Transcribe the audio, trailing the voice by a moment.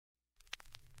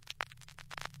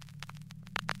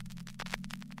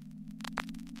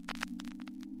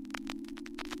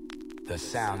The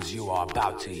sounds you are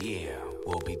about to hear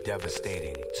will be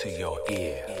devastating to your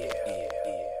ear.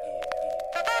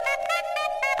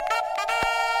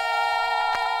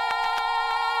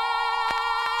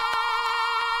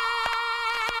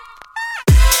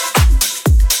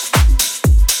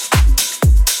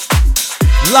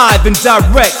 Live and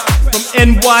direct from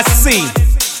NYC,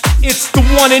 it's the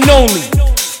one and only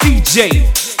DJ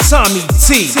Tommy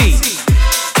T.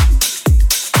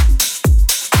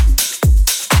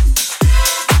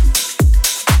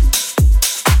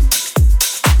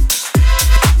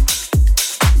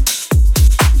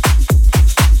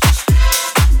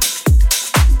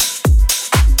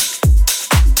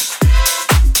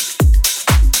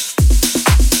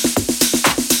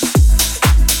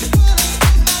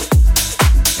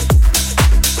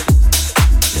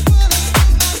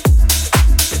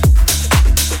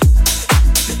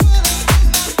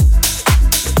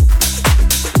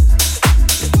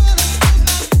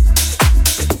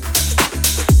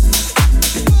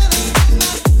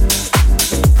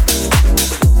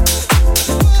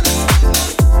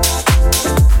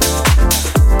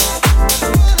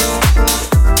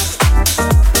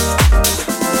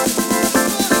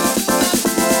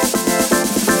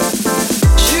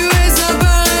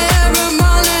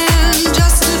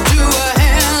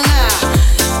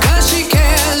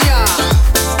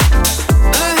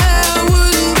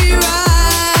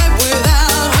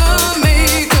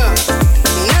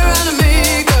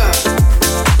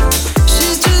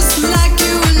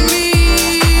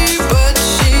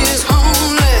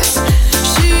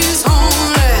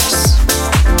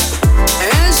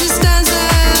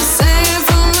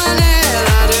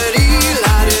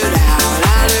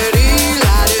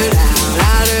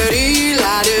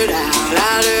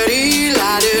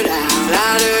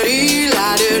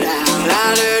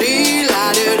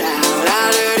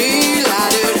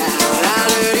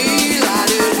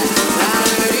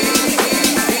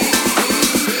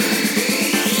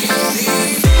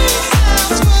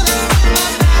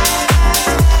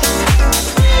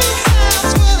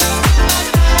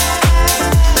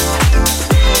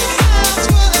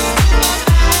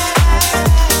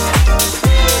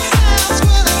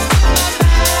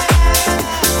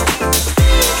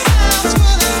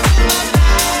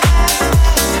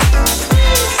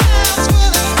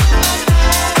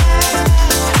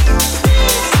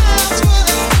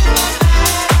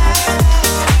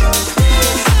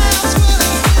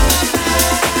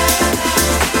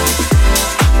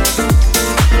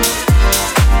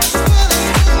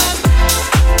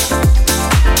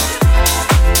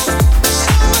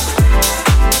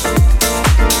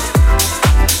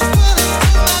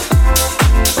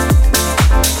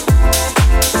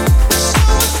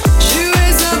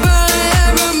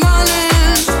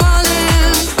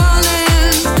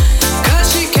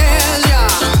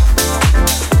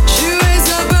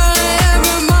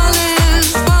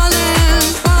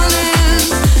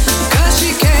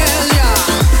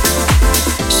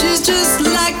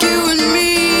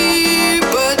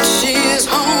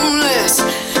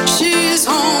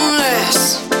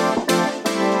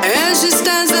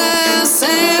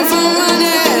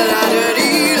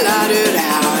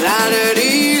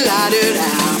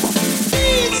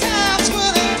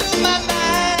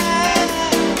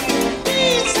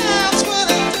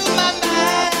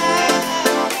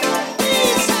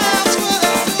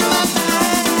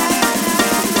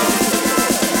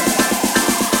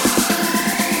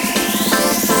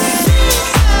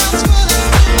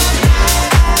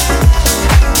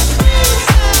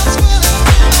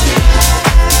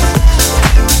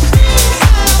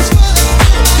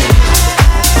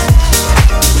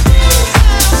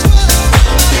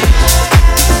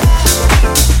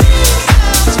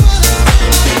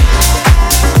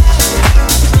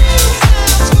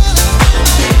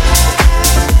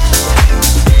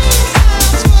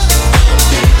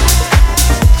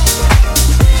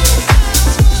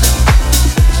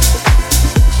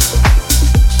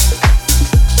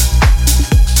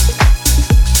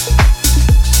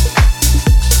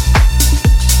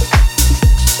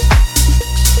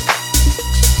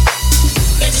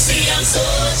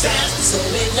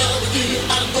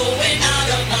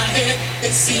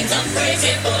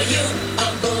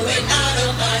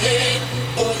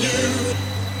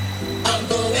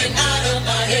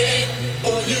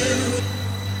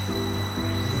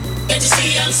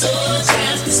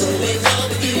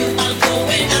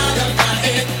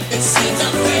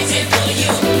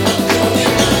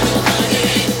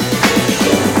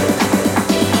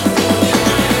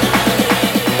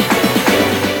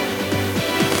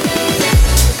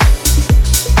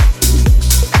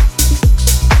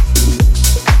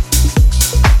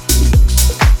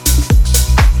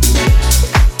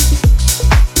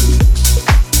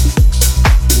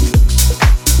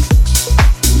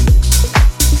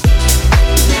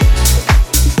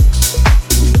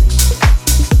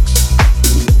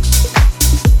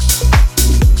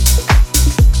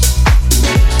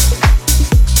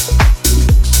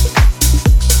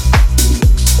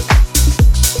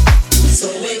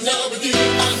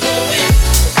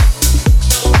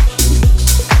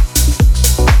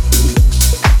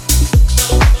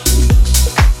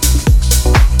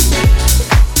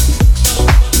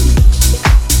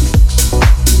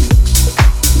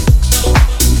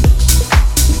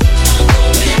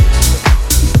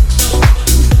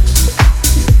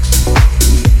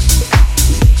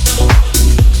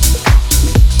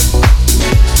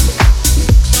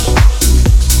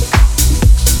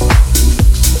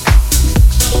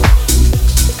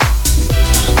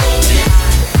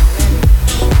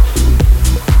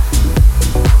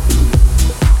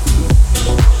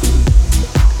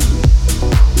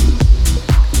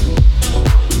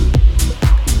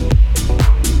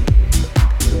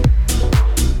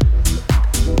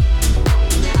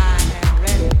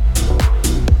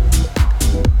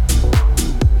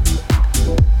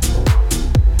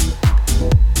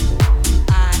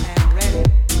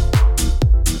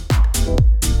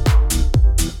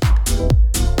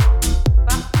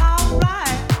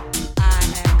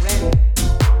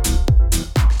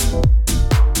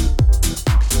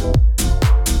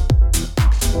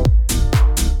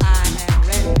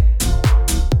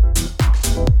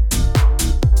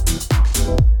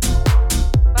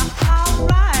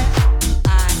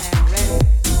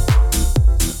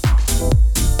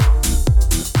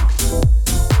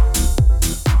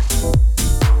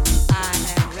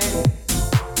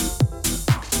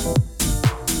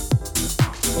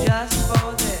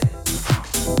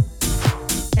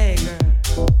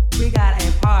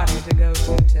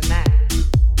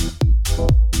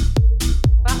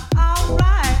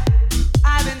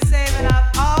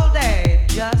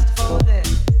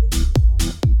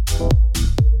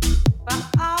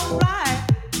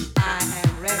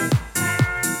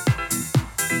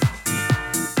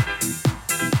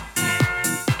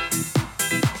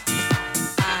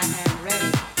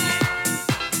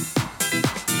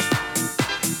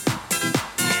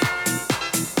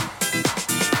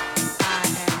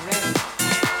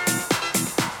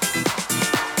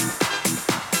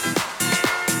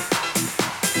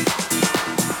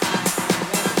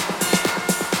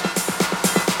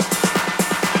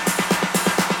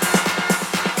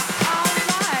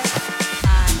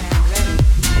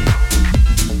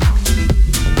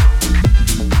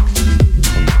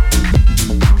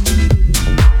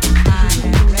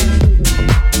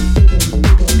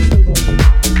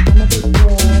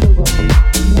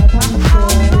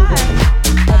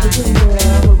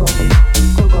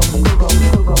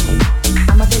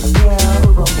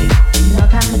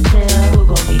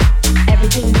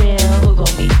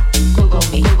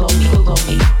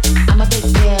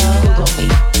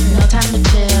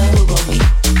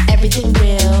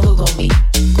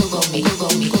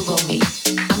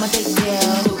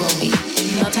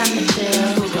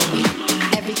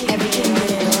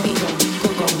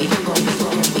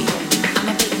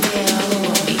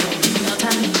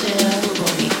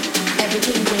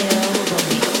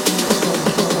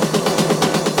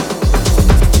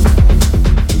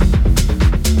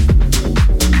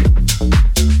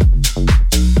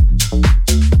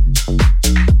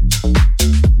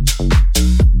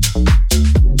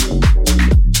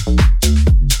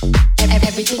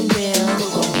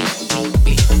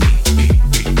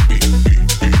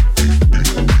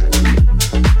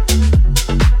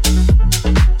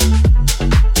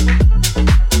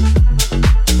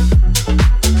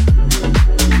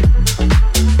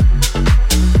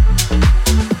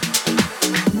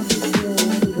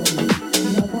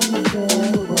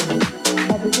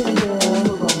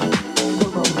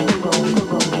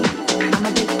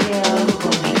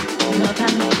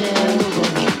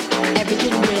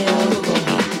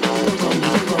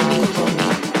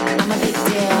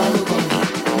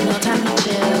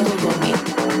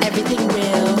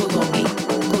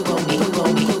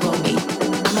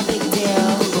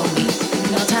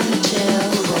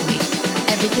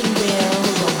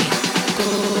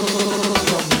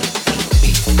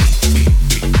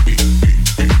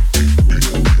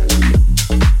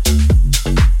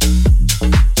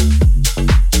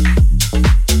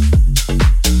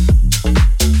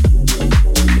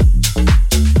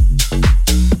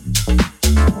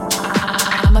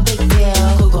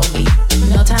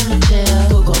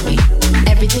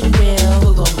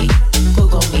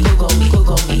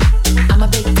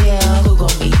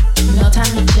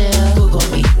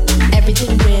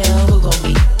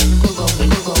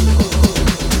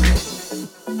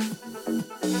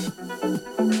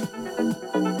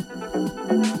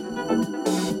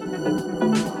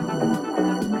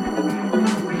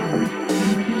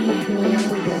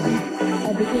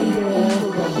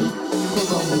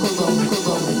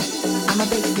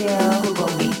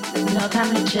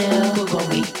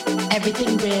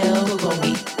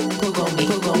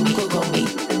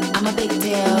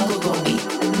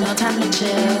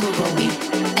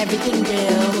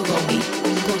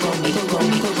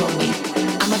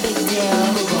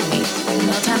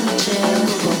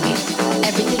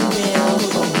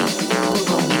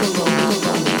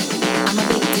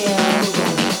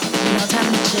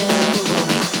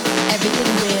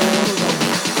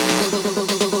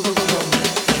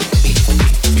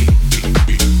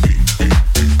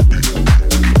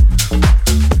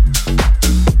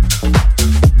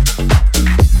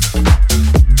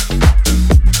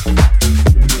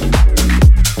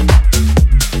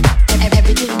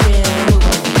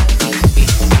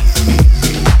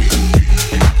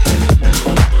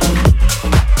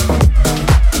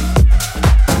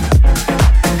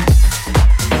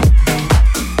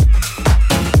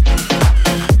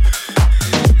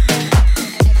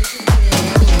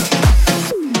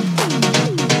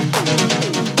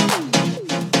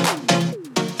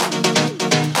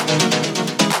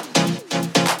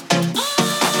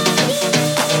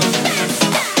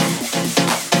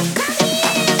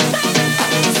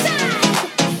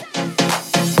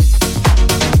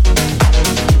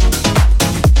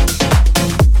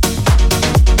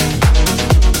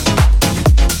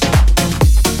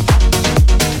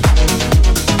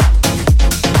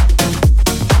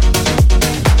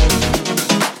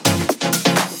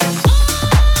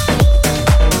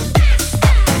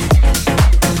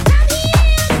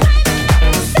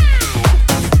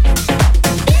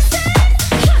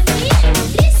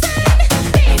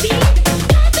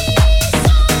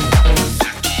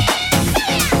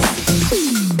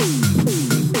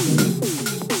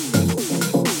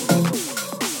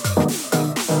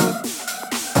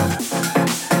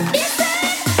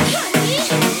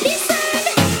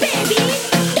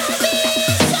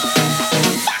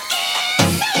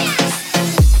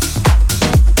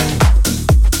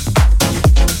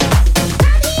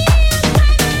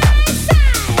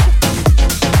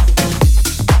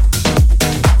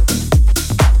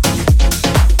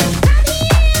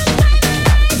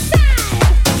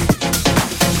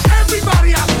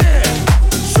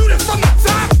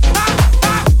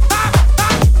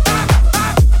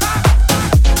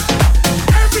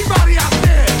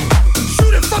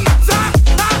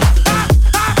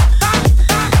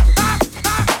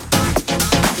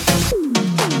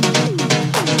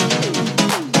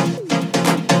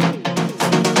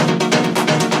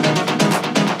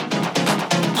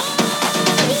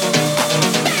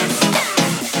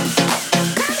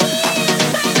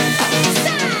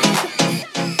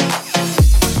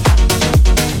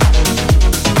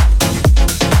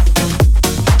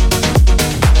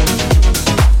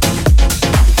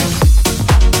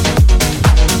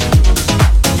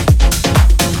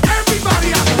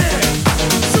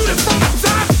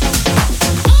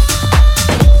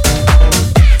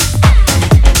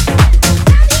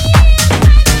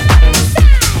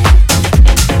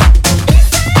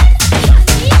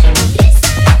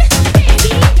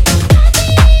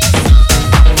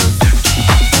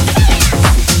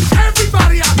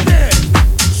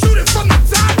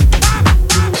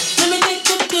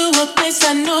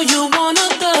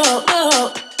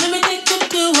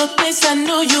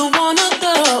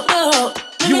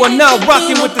 You are now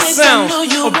rocking with the sound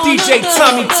of DJ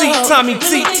Tommy T, Tommy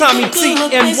T, Tommy T,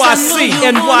 NYC,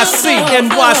 NYC,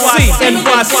 NYC,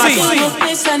 NYC.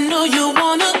 Place I know you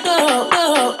wanna go.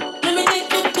 Let me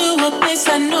take you to a place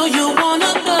I know you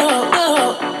wanna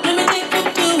go. Let me take you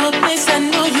to a place I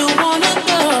know you wanna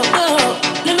go.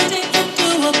 Let me take you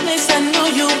to a place I know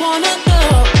you wanna go.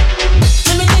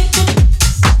 Let me take you.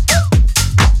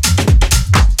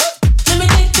 Let me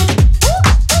take you.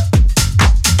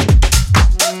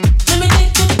 Let me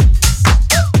take you.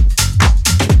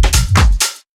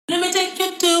 Let me take you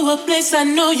to a place I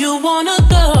know you wanna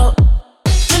go.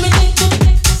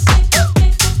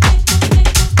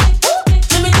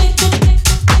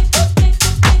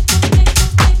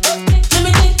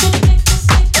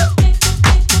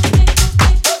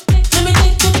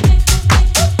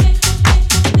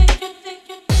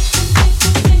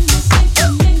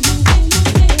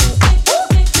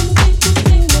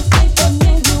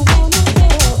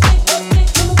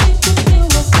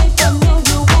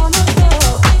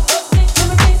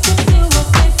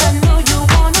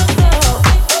 Wanna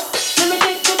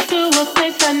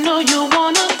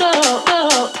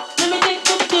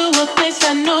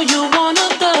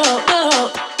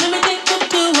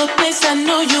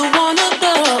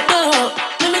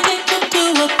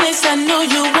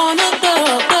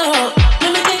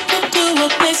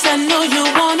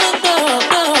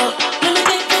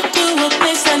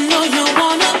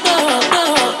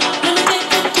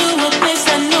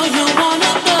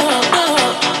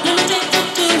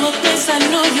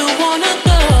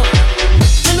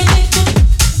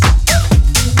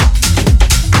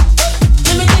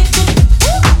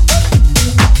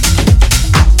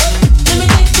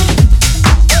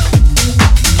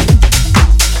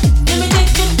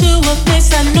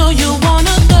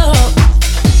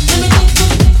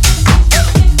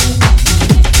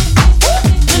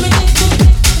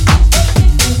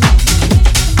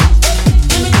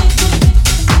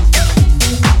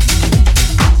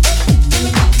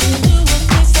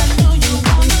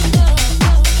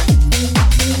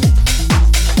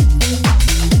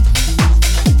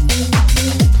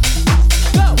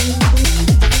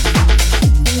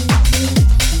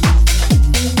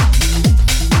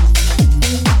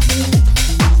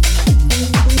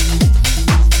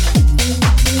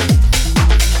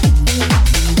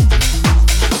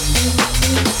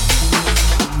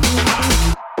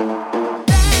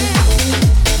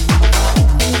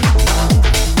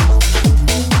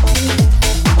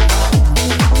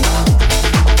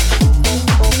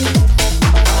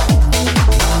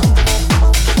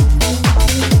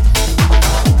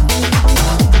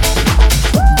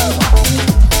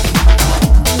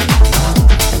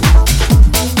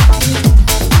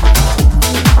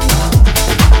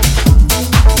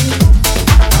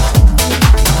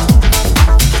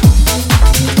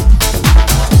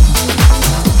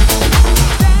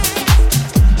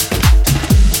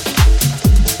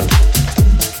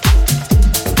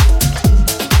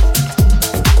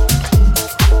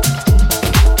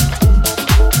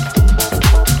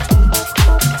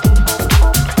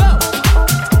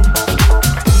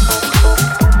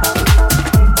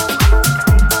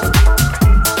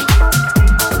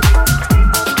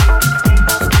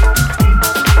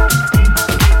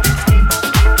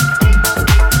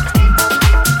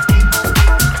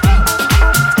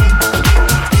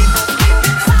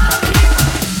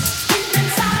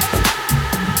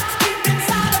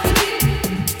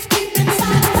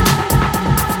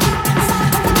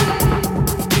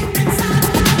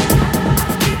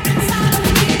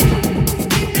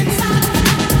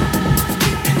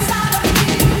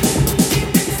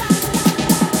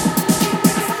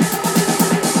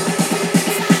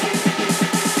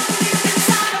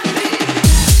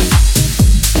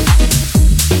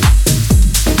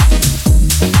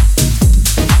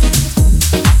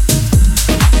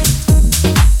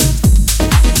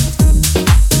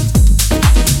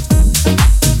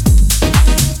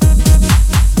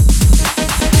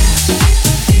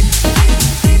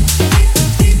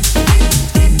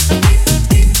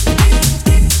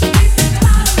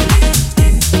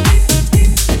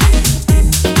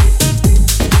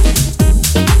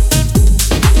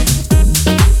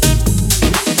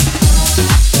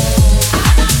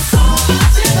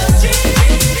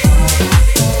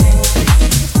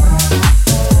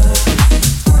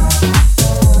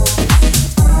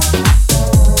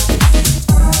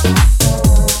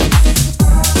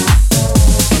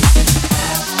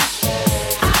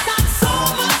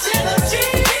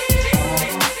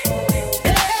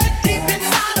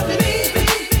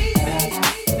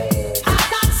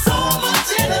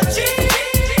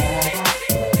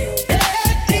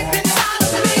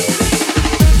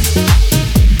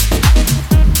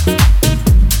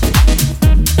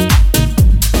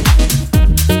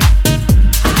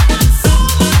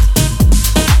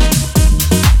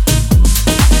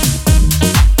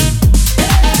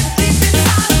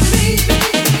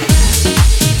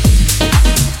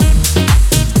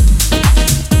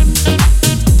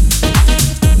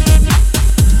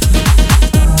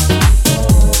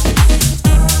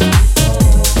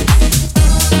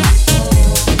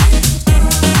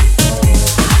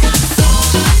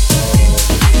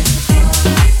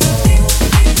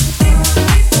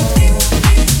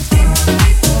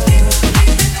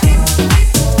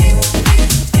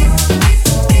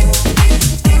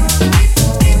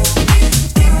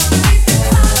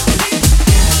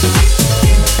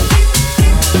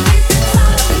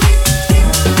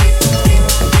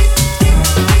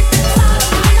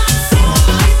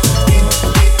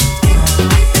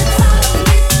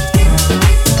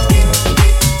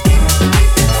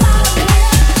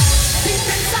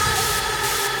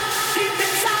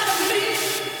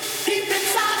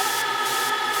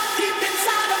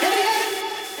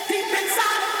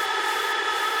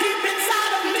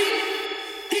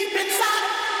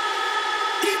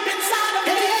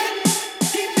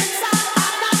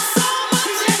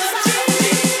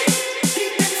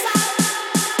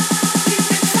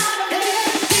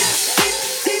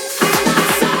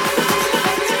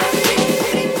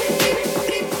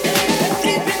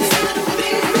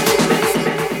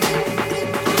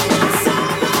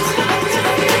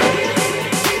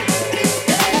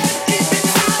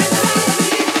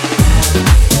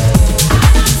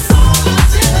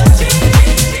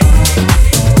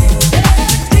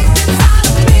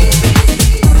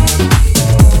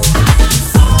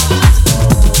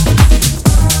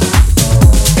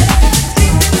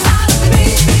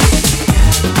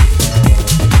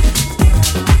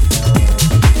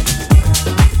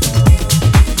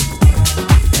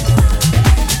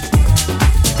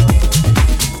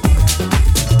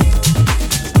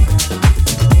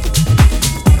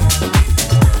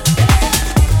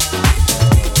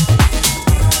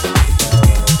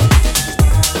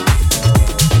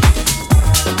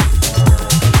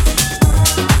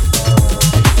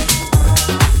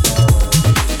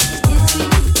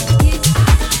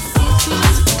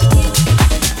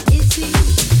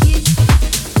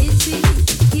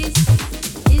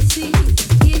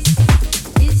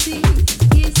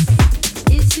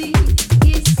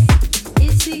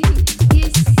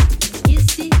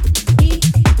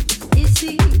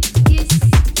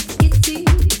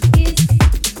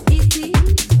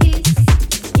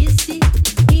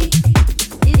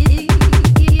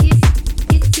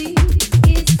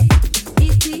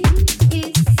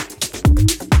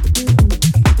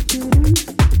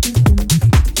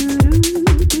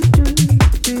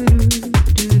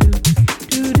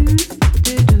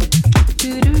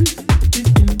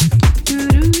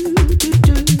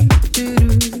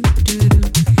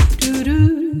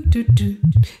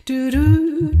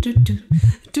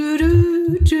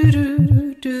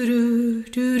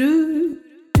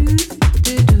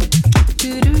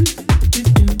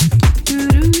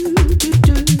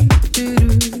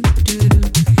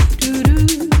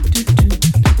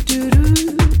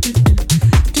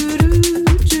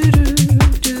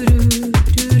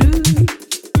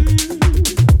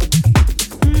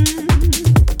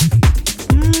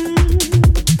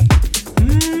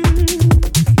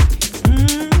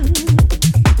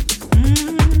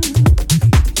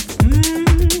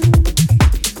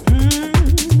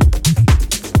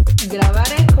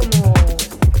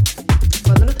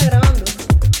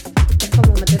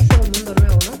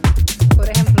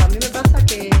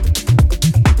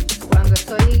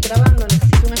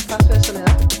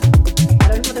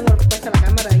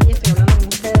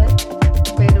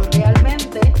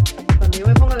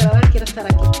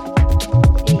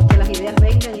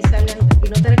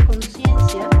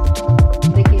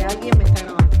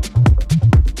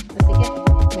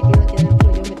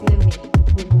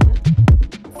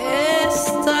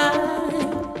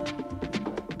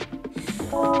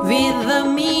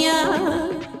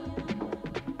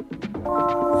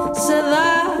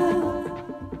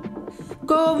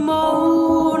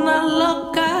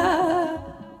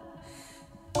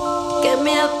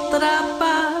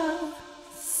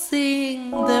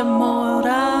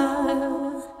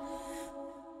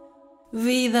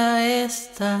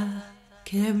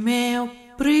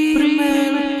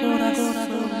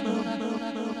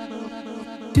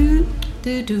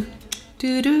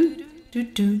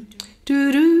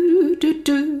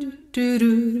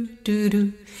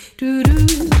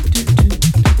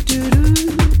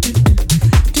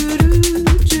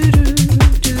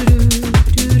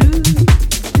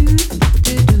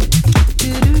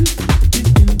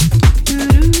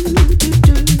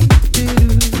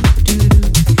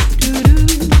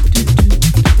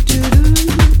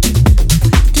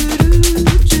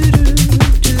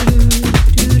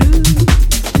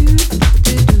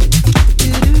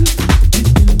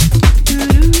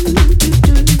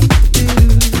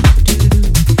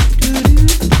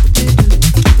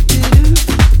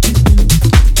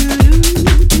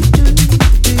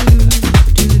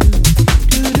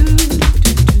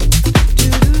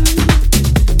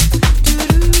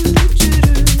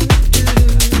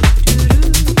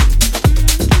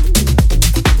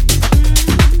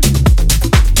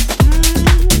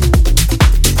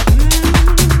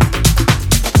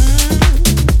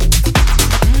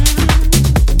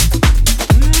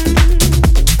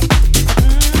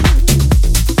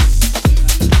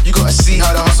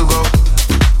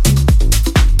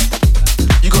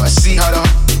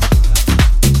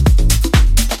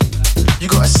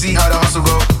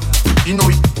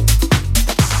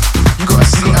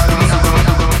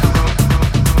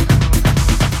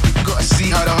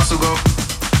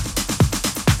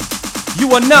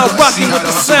You are now rocking with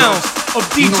the sounds of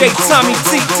DJ Tommy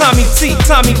T, Tommy T,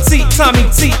 Tommy T, Tommy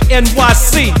T,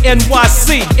 NYC,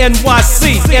 NYC,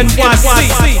 NYC,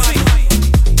 NYC.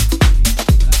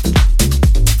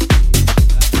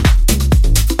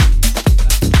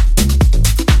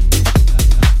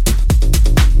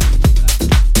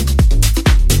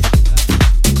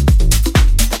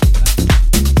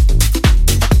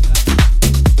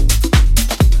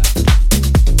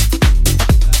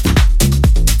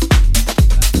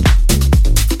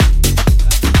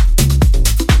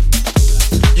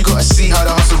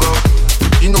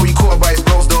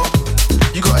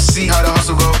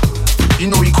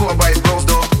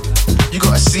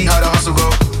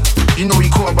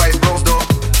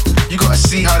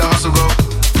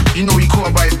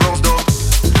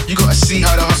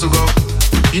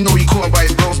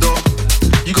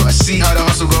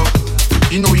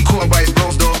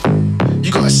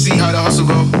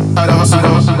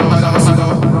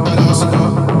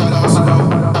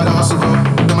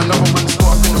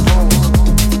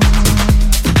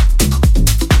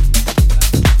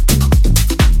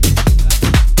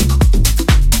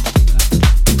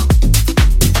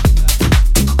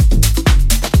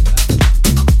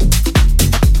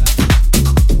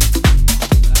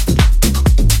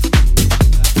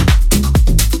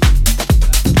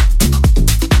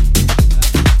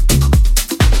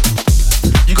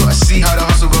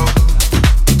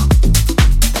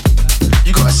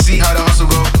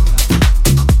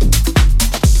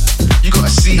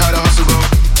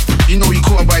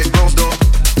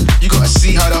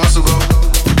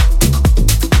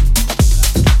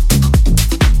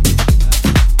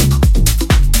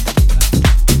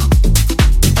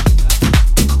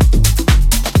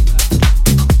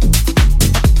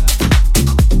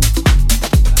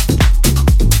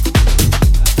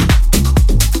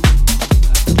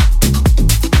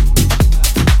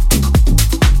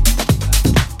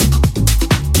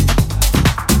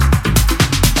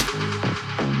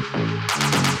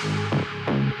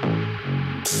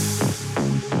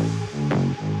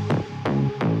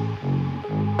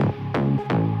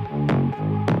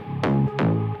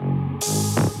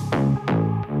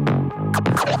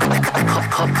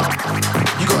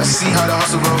 the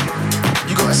hustle roll.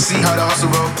 You gotta see how the hustle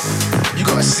roll. You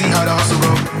gotta see how the hustle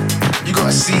roll. You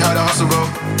gotta see how the hustle roll.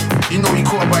 You know he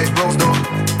caught by his bros though.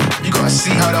 You gotta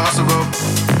see how the hustle roll.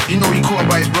 You know he caught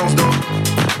by his bros though.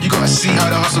 You gotta see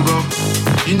how the hustle roll.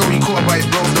 You know he caught by his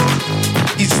bros though.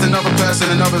 He's just another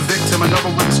person, another victim,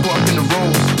 another one that's caught up in the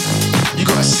rolls. You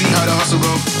gotta see how the hustle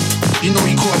roll. You know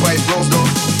he caught by his bros though.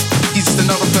 He's just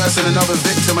another person, another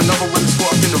victim, another one that's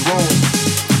caught up in the rolls.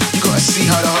 You gotta see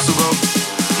how the hustle roll.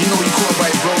 You know he caught by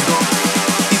his bros though.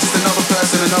 He's just another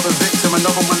person, another victim,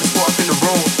 another one that's caught up in the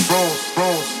rolls.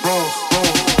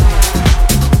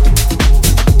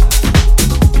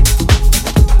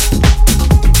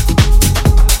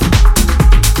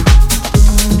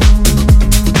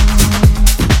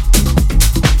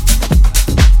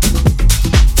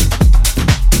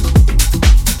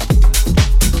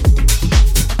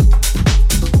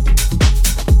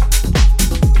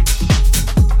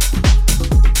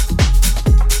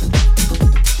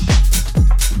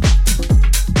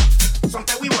 Son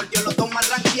que we volvió los dos más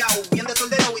rankeados, bien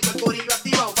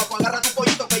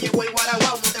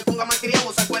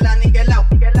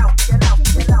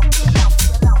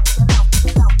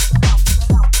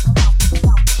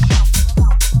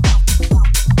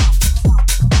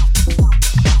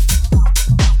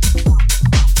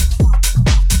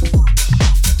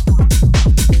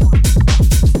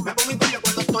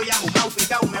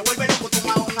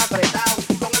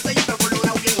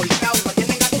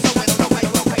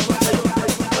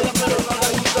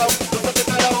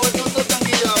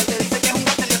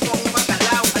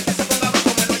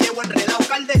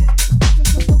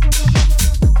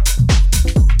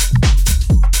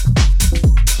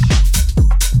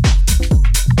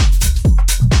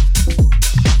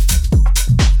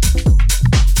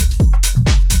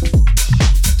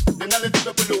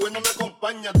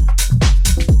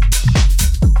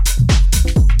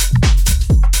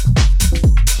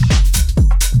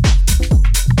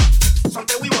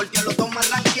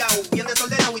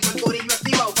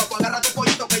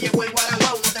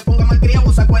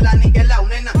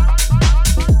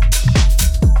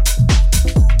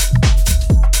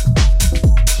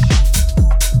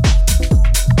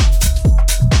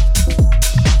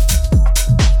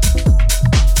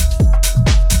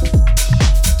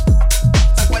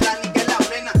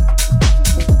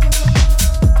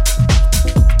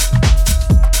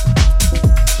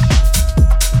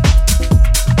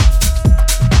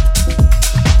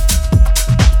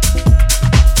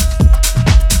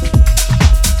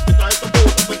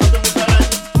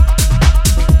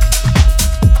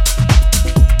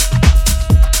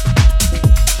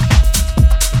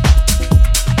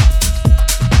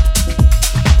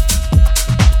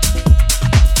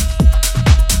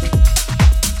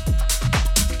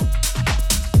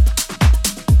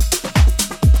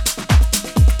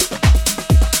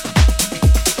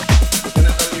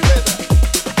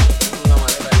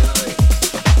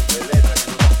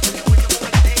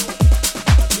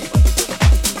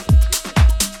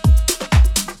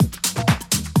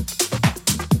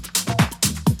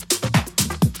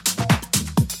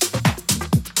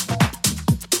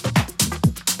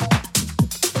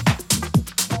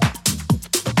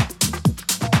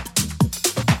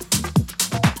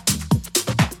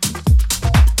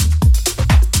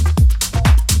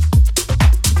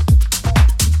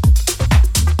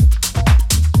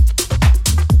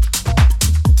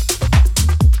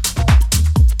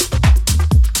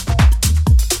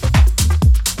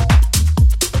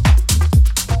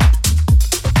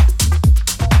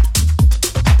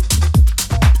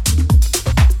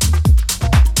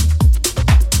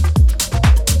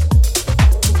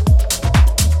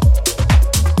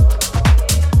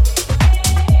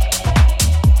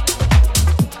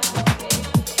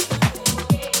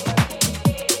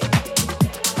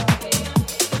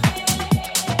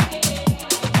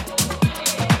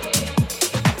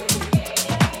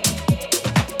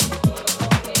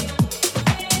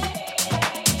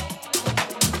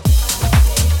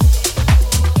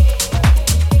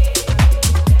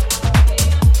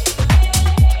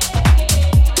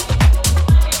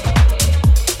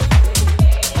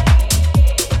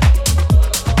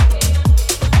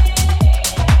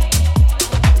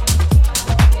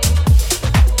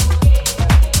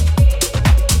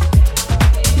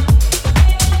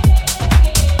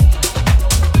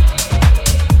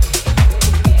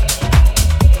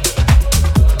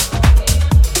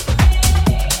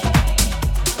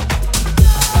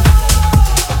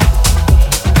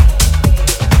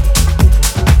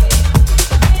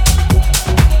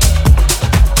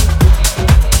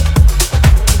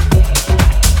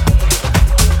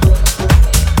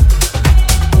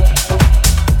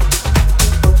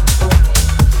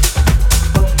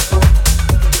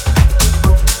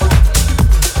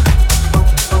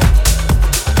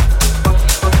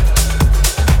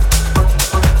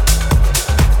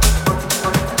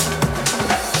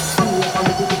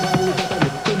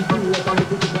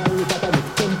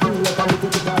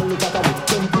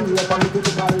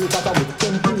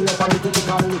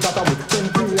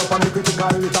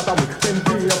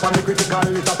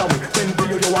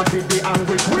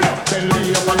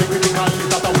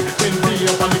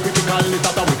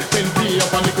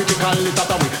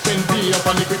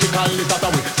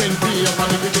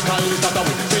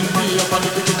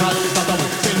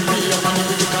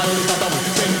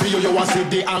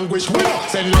anguish.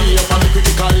 Send me up on the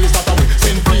critical list that away.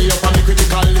 Send me up on the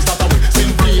critical list that away.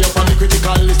 Send me up on the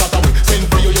critical list that away. Send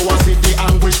me you want see the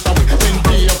anguish that way. Send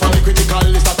me up on the critical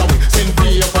list that away. Send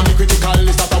me up on the critical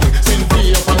list that away. Send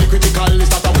me up on the critical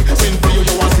list that away. Send me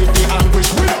you want see the anguish.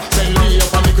 Send me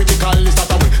up on the critical list that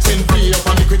away. Send me up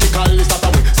on the critical list that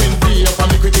away. Send me up on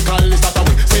the critical list that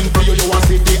away. Send me you want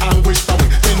see the anguish that way.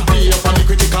 Send me up on the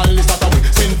critical list that away.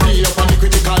 Send me up on the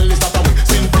critical list that away.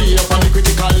 Send me up on the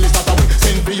critical list that away.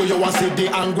 Send me you want see the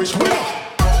anguish.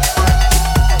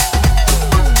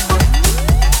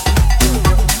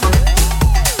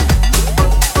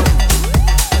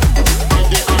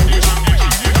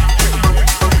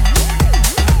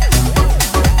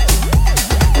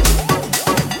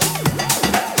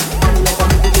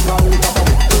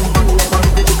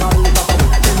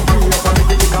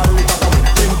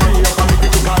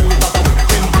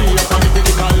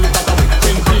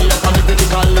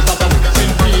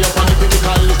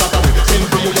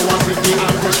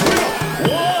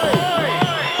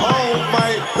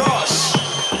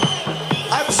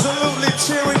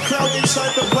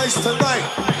 Tonight,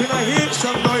 can I hear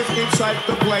some noise inside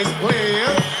the place, please?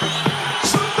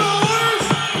 Some noise!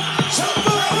 Some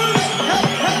noise!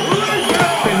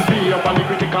 Send me up on the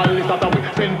critical list that away.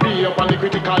 Send me up on the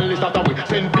critical list that away.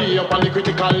 Send me up on the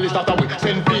critical list that away.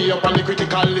 Send me up on the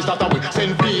critical list that away.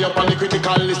 Send me up on the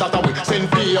critical list that away. Send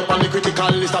me up on the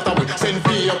critical list that away. Send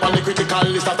me up on the critical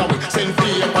list that away. Send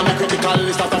me up on the critical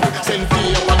list that away. Send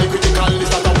me up on the critical list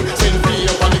that away. Send me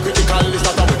up on the critical list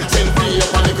that away. Send me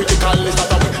up on the critical list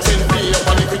that away. Send me up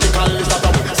on the critical list that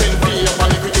away. Send me up on the critical list that away. Send me up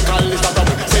on the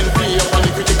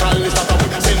critical list that away.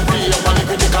 Send me up on the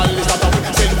critical list that away.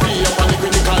 Send me up on the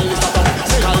critical list that away.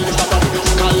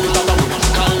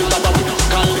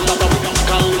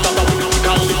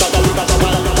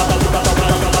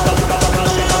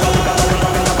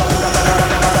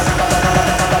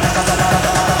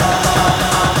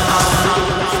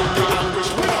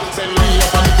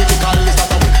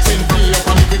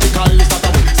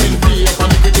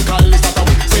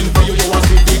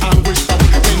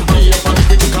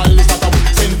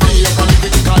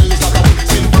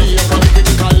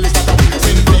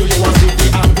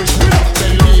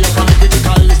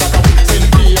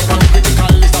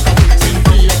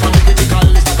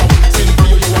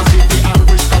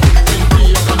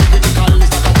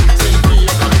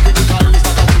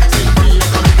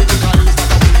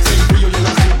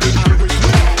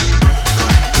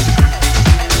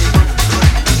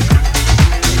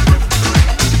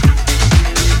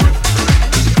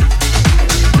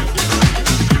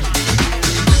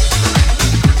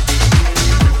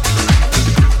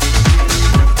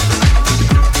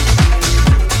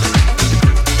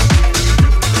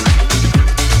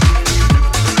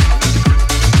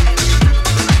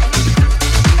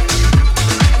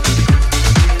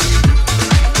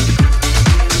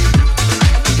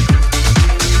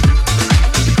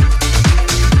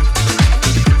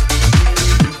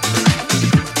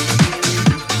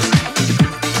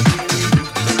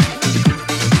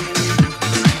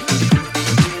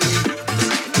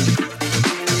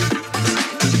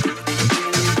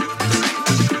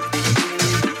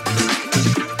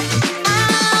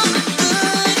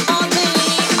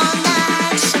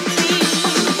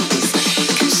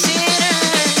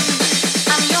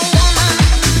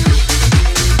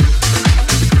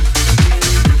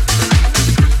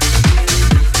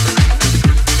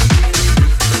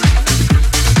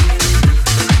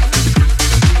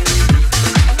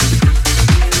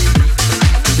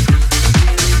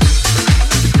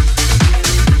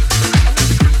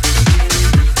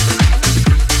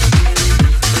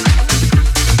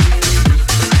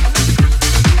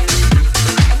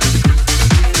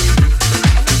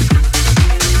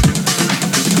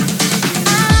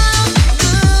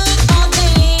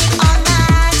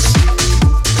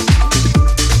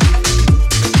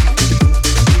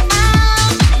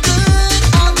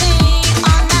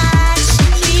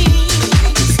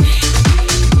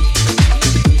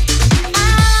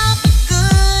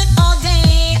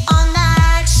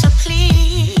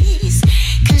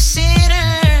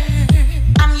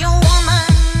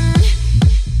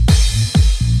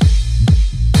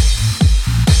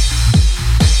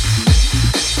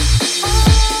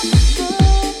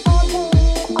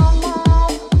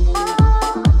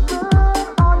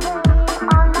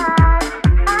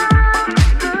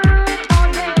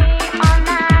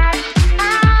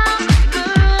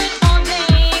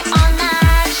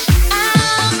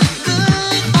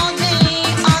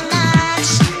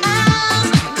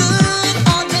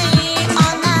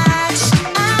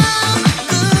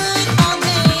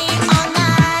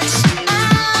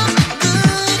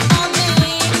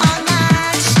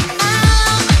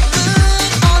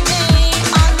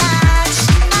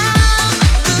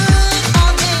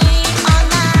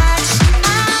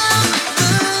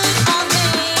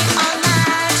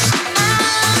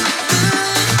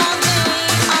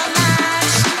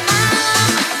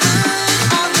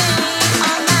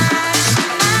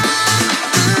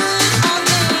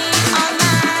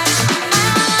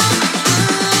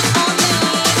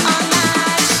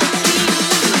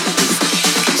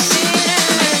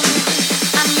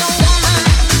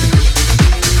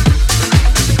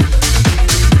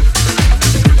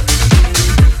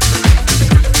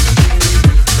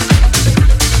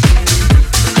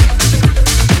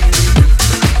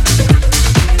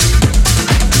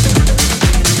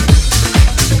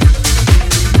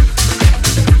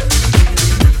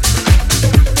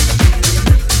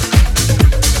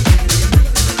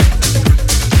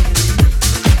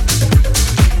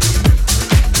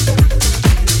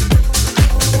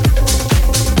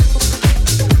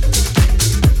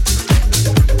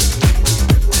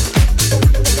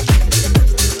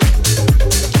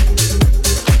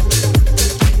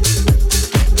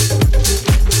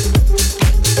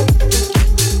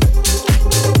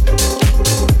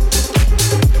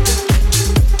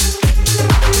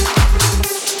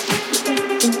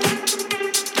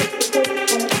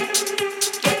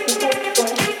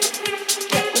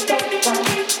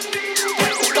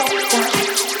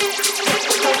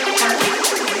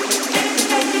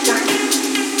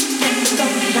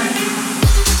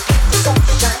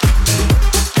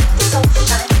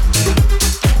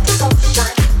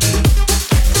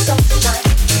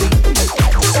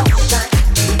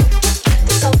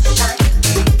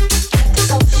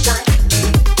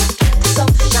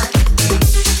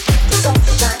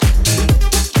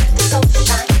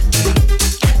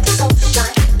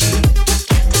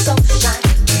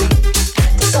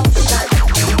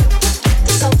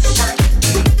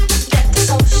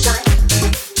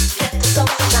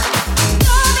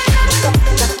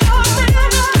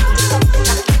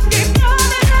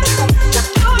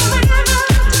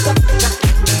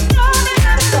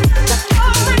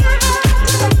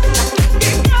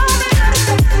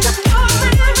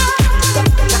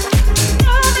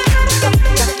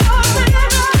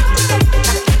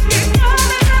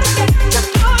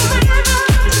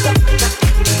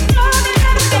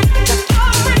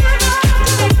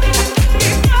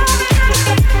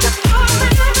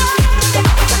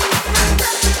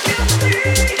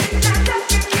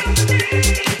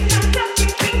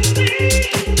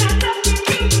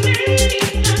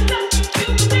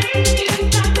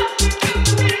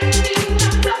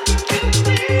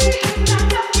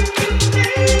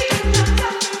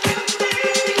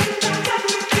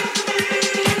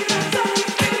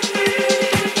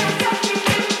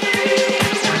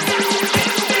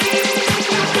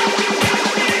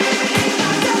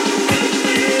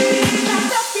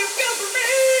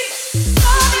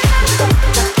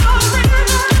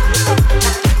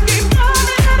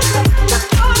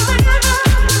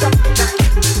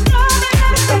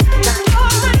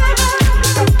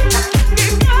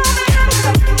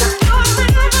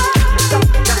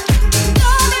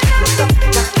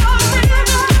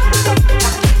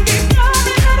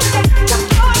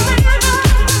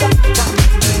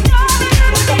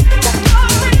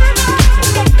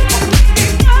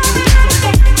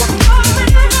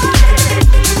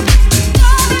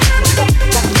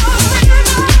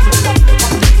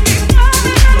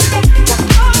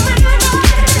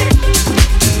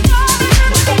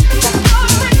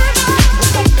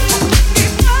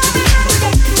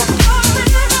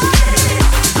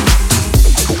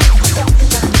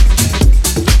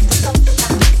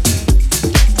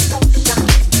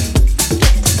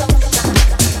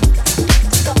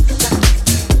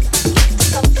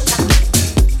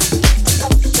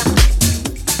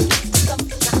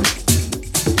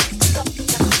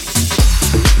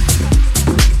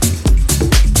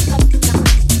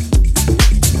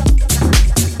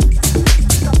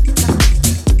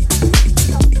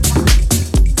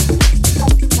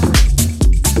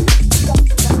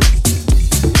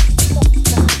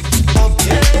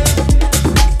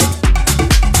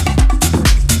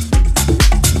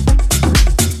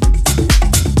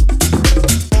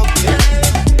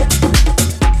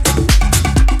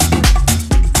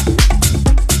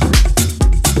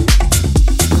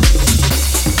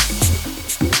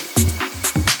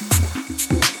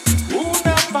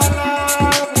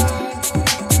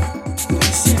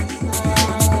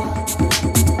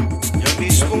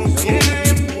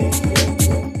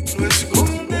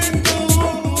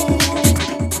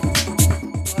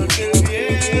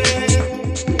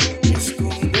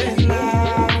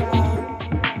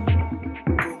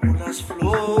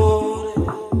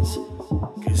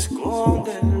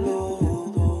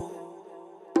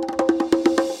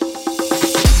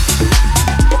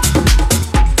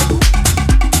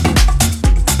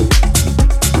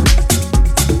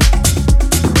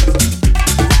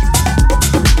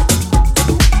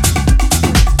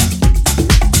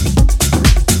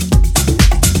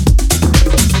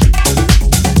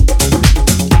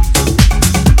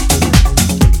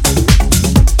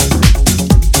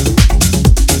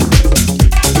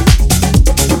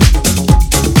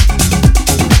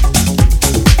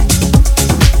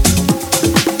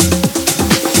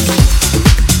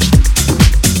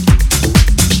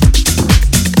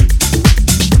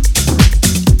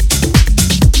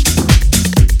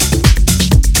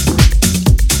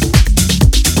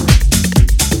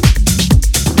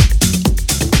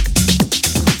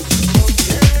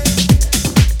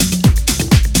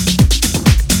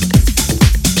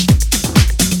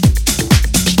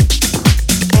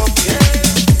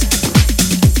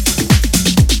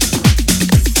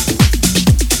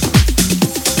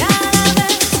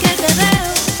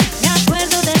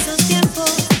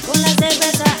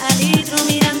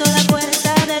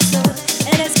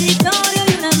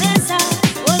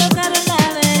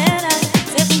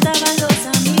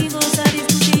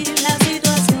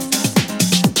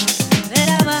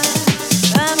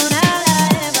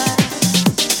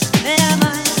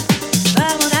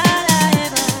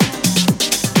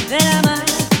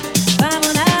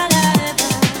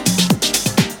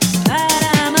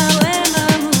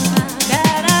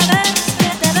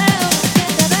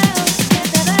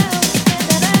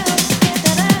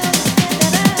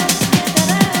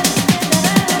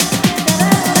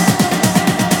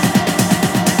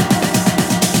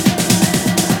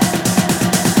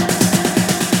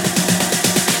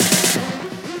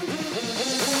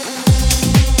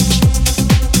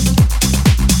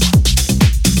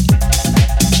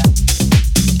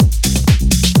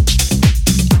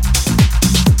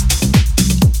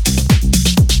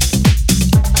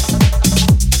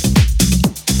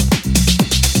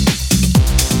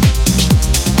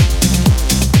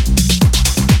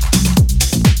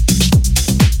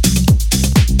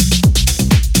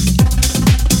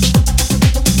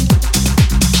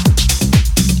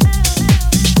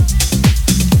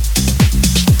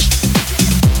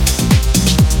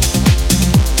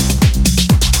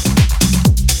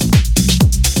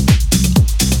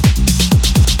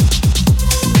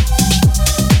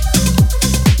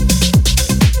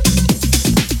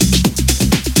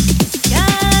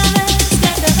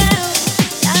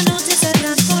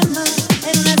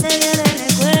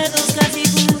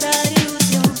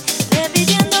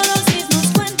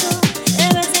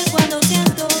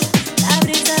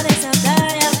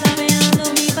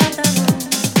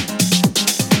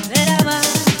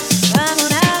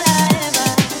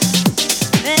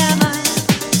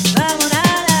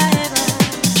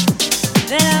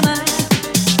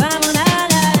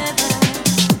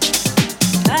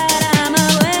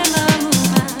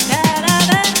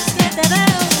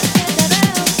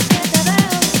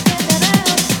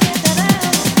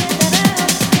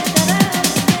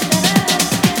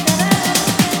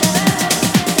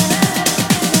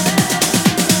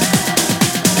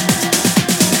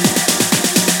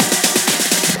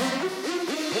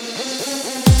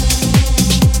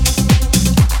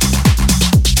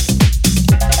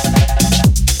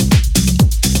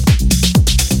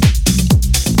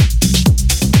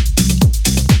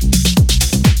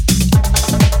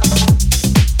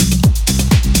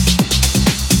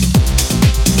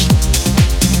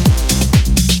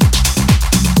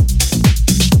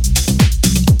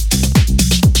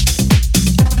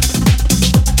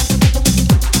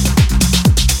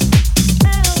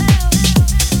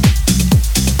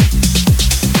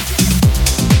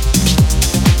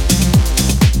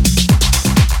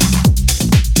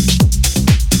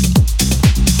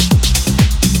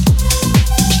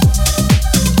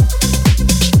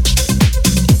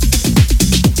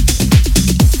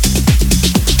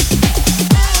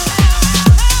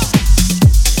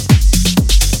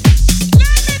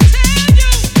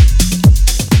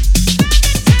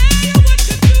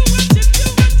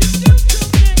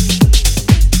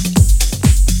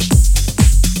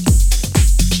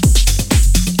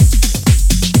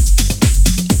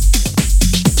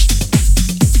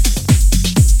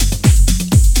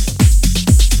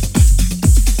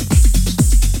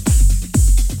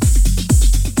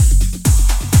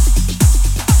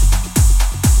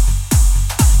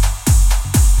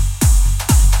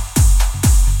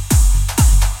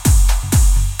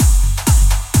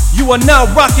 You are now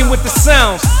rocking with the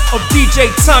sounds of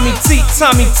DJ Tommy T,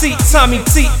 Tommy T, Tommy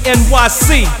T,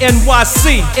 NYC,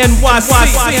 NYC,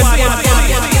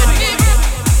 NYC.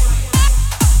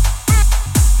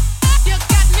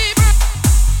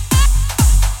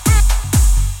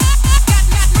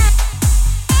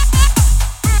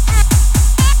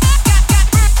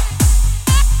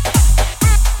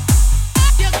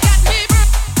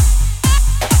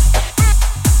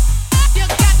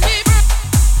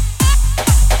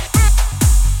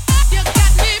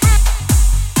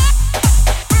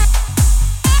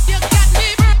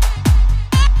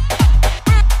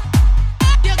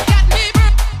 You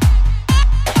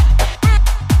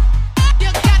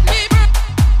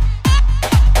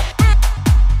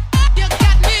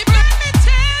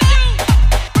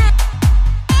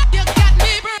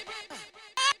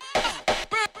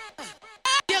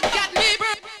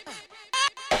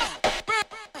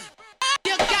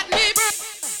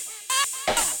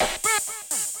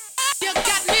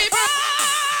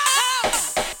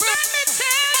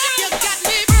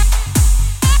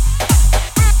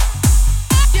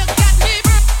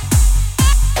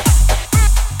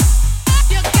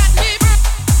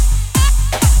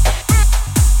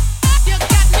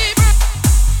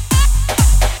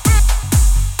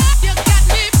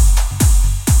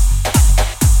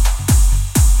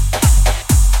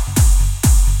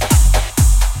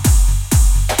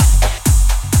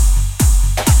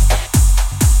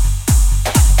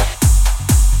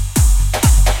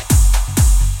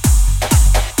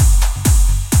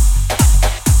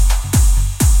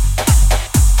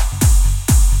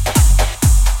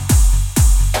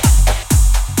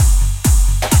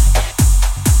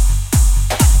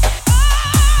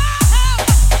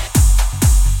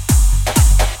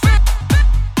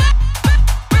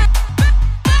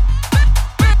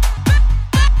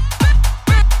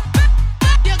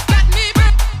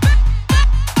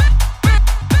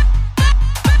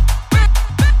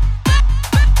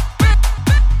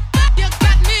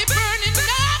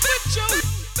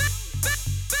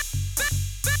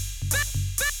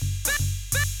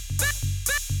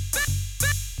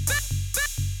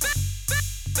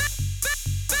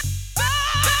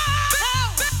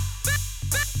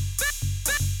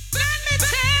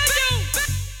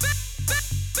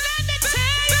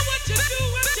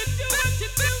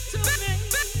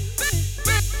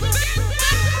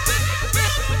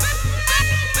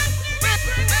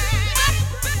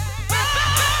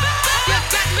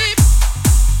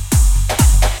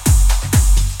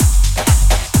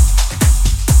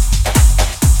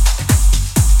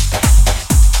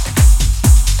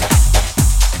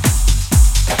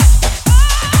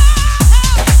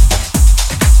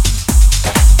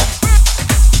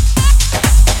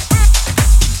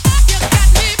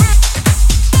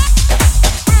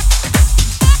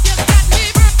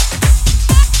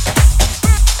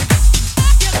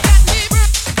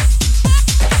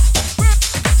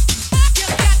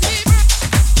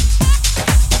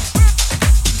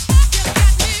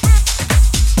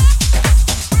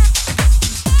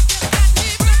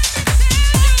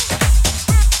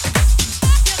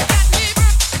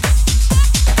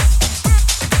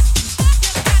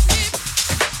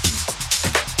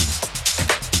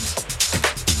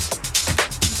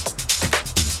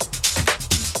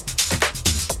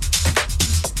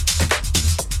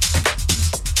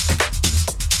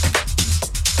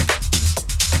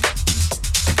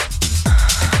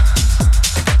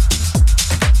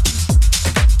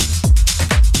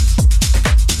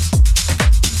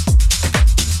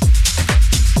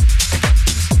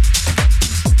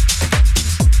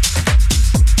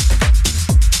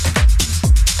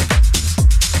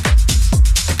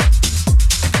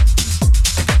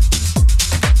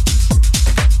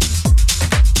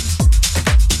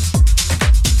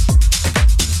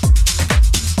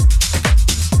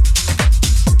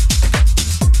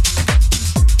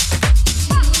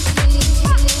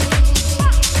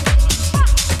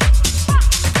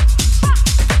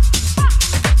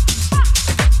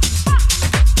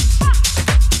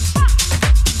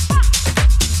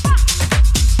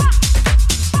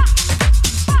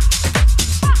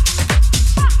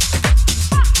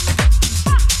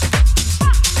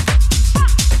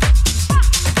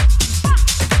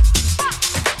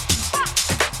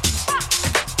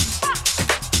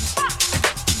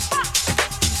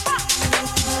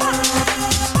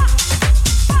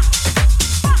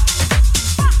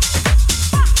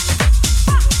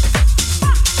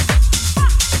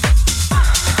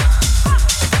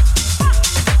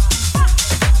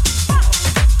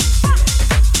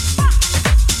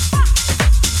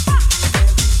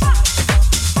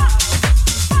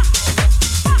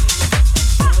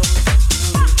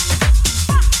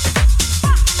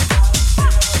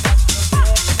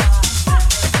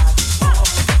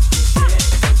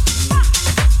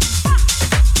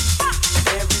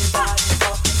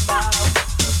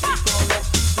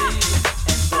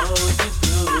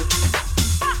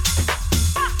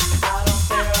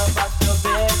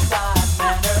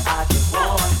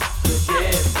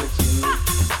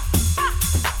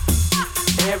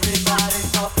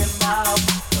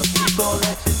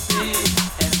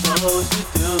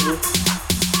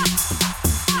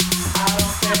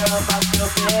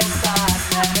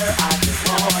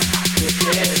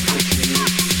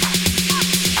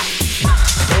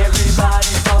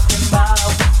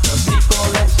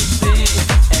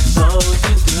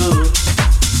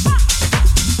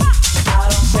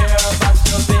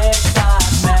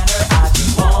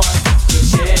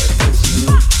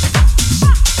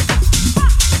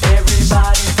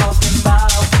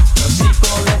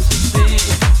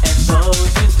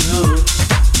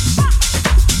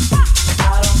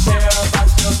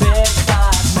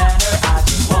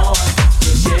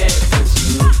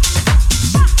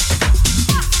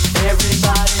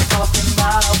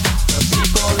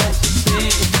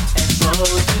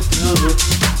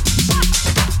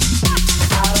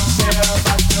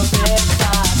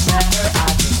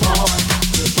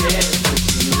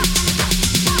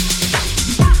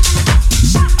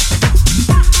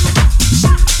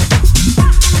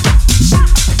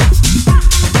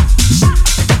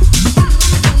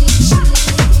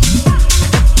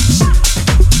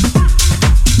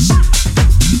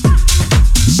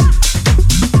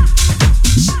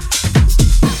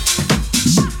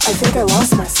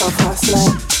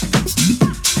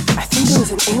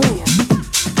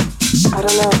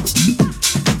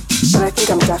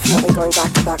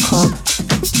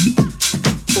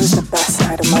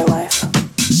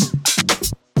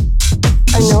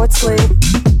it's late,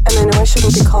 and I know I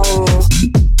shouldn't be calling you,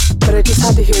 but I just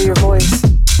had to hear your voice.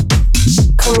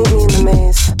 Come meet me in the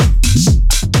maze.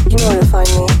 You know where to find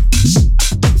me.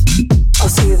 I'll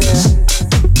see you there.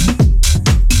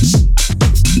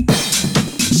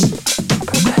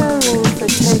 Preparing for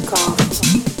takeoff.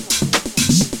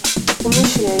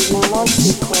 Initiating launch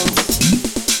sequence.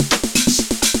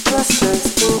 Thrusters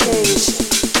engaged.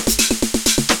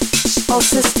 All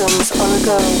systems on a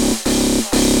go.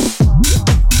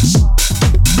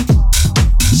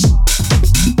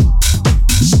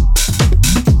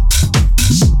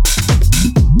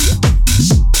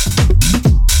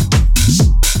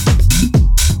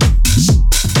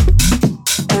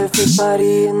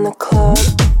 Everybody in the club.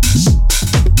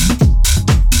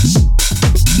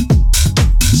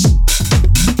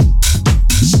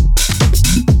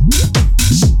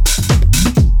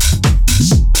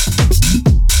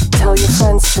 Tell your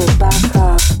friends to back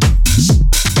up.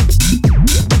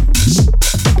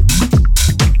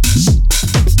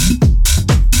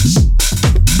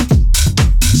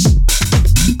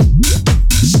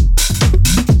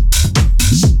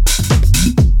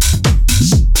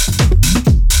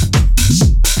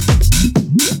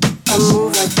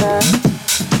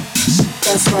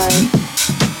 That's right,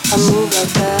 I move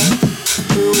like that,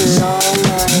 do it all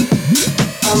night.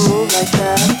 I move like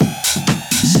that,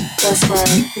 that's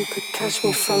right. You could catch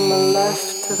me from the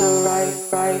left to the right,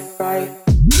 right, right.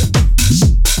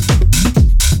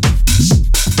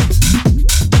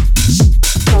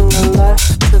 From the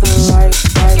left to the right,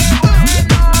 right.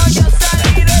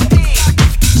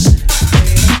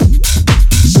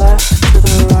 Left to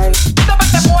the right.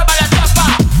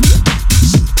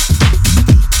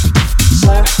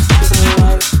 Left to the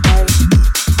right, right.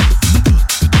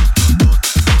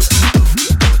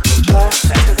 Left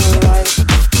to the right.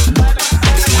 Left,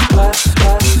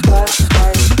 left, left,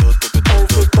 right.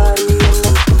 Everybody in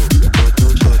the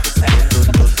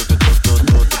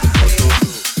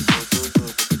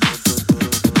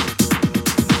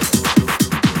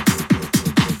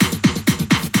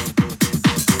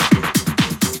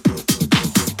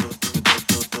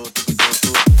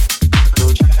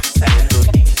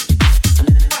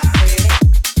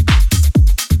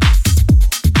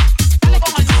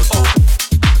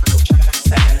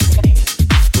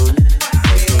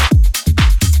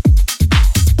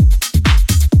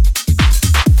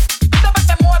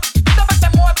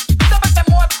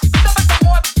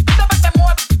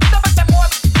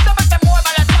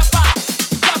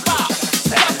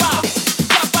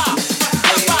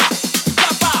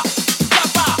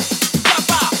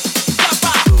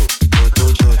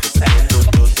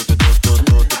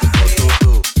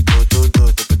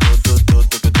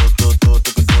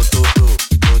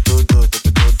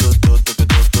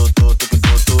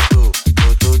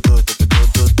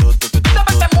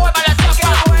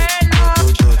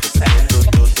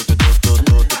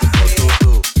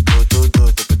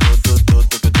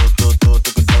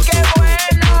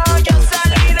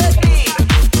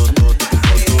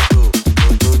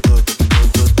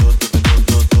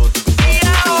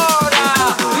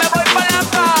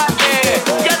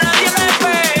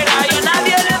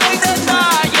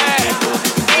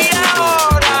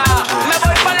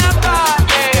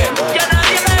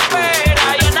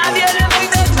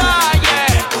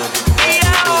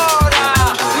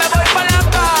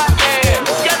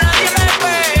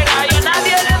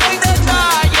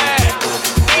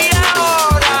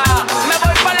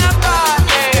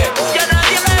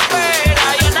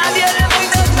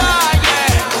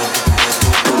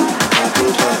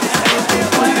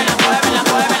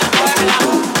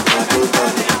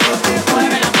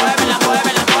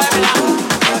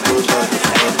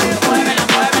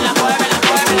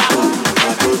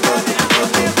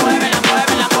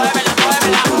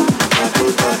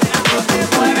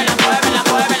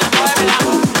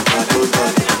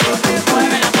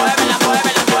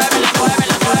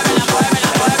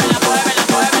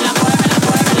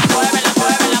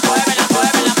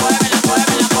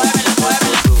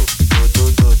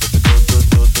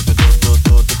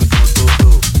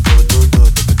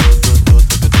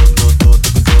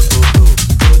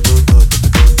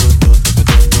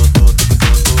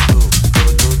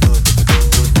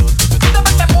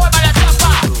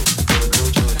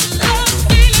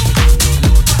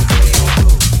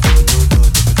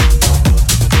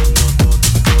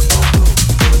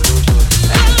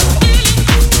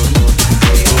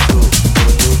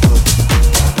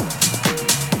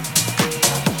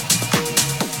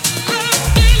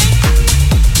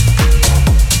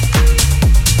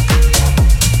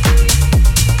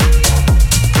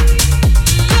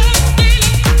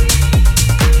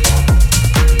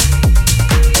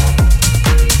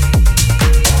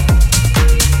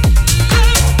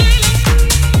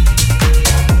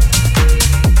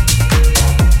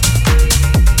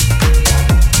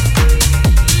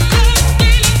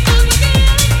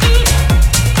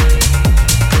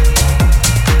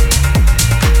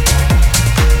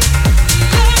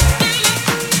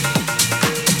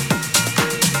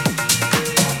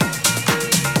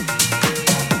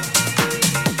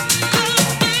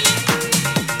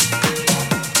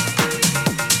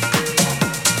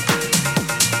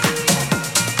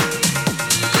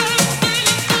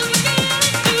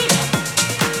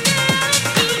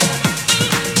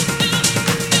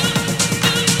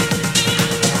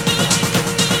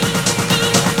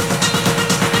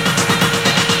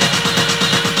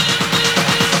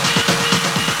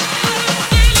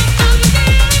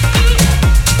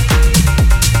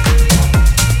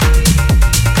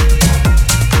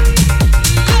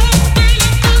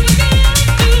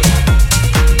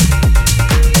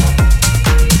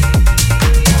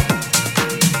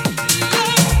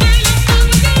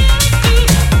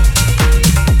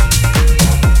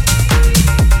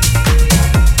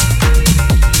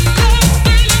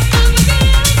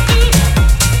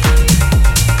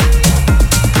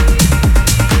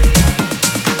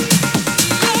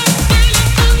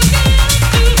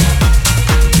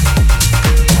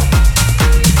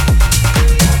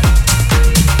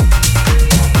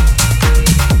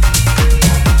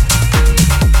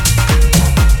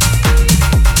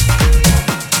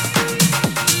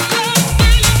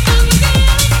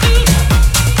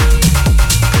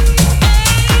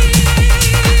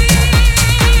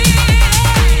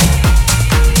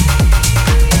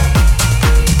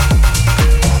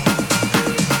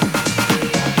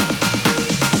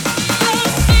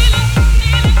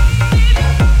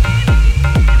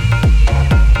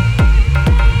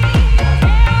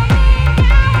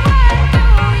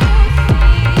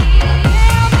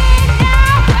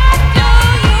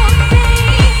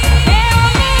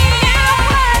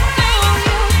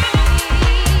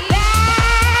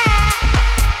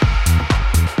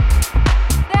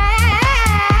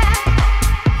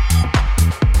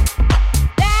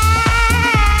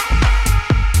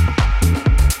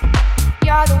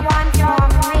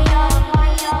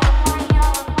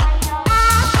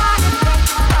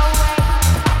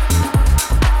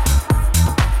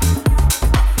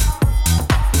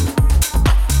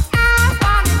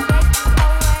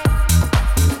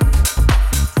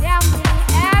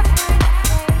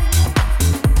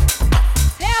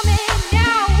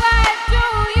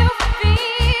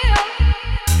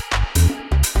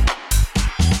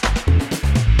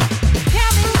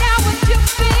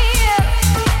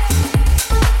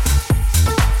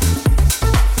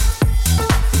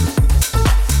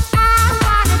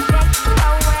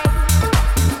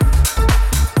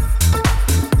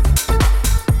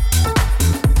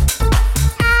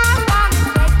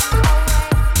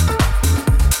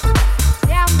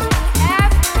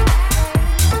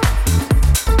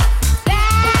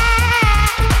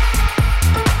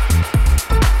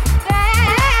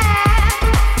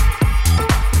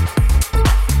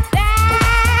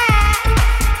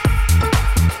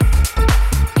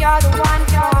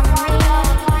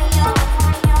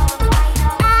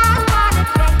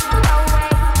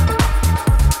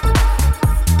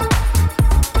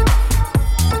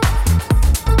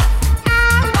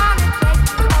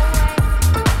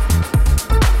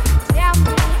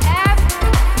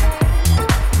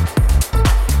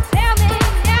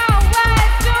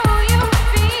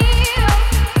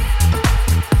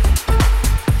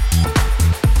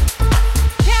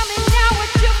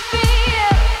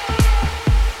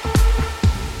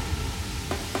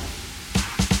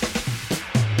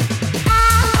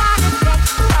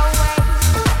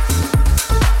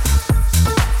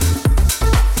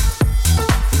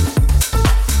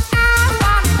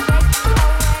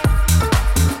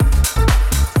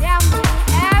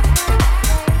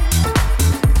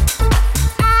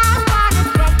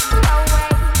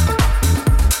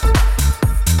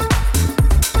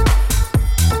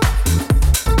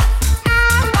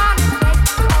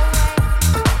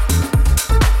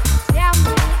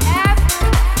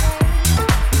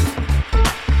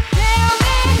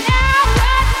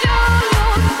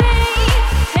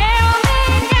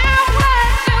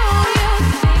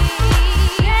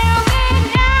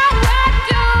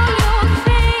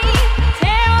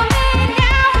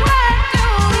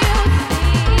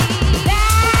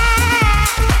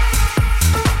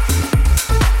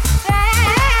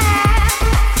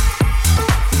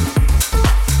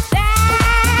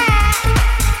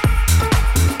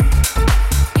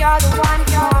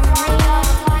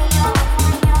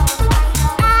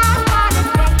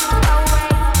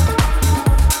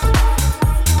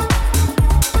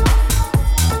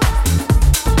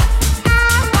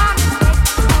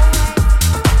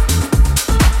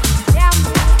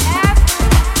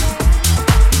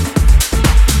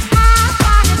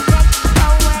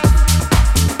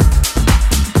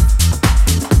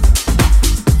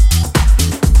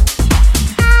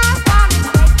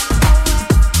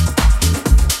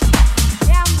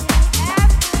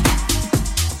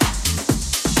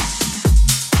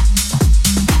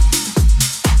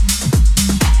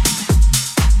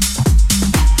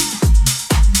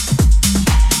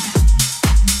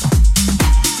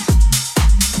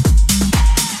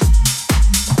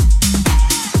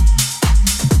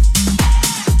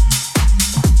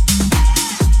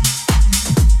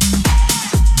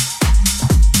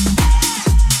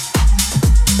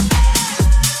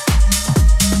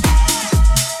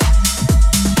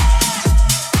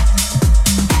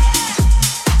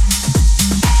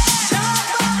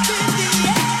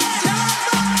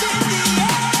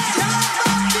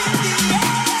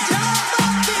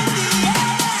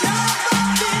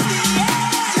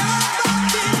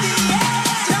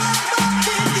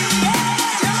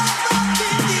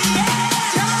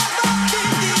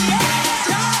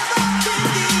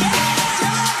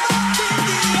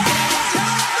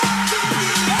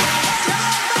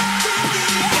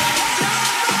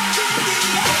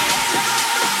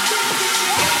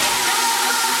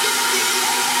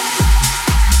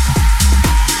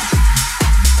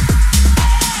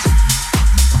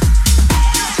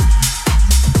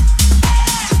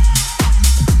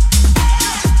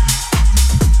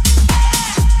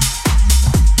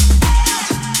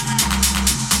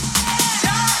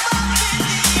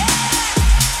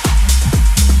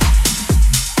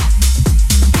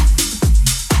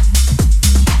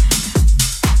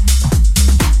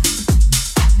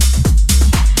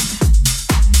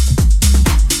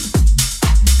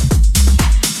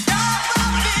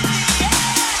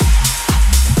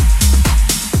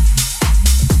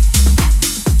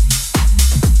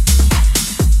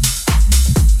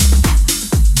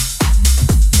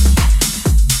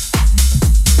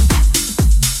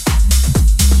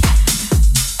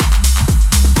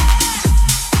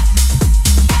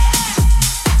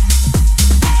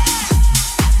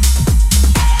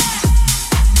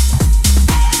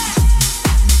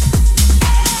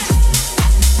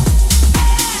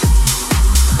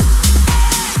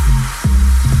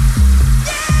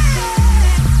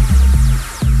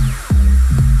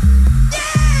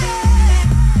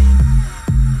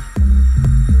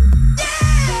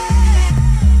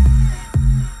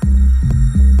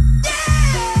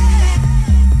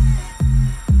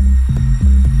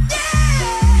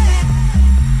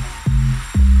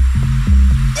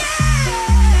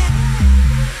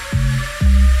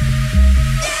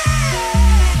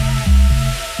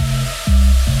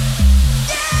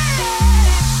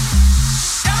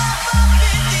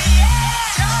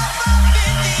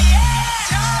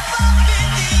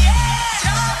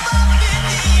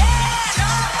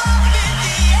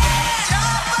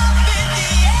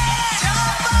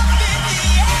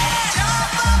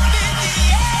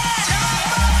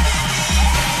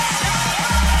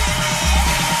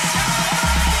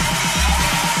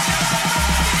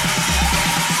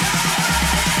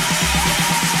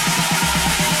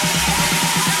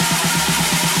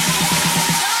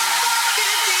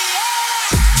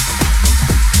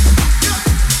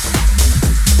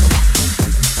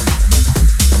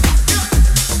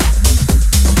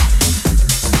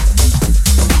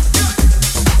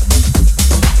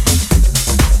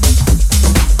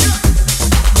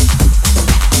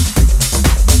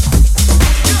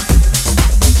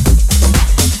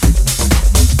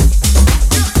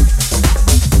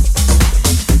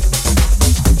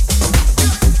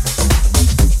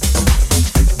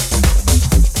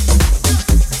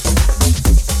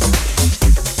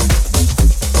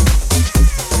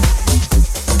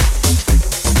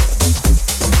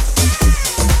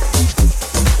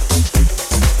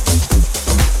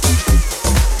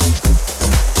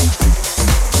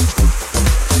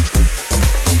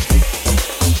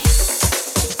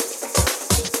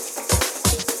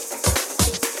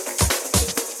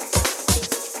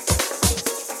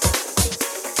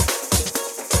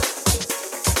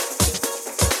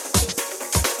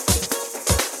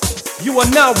You are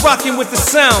now rocking with the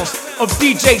sounds of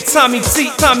DJ Tommy T,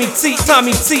 Tommy T,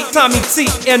 Tommy T, Tommy T,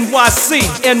 NYC,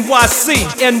 NYC,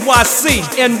 NYC,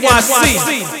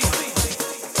 NYC.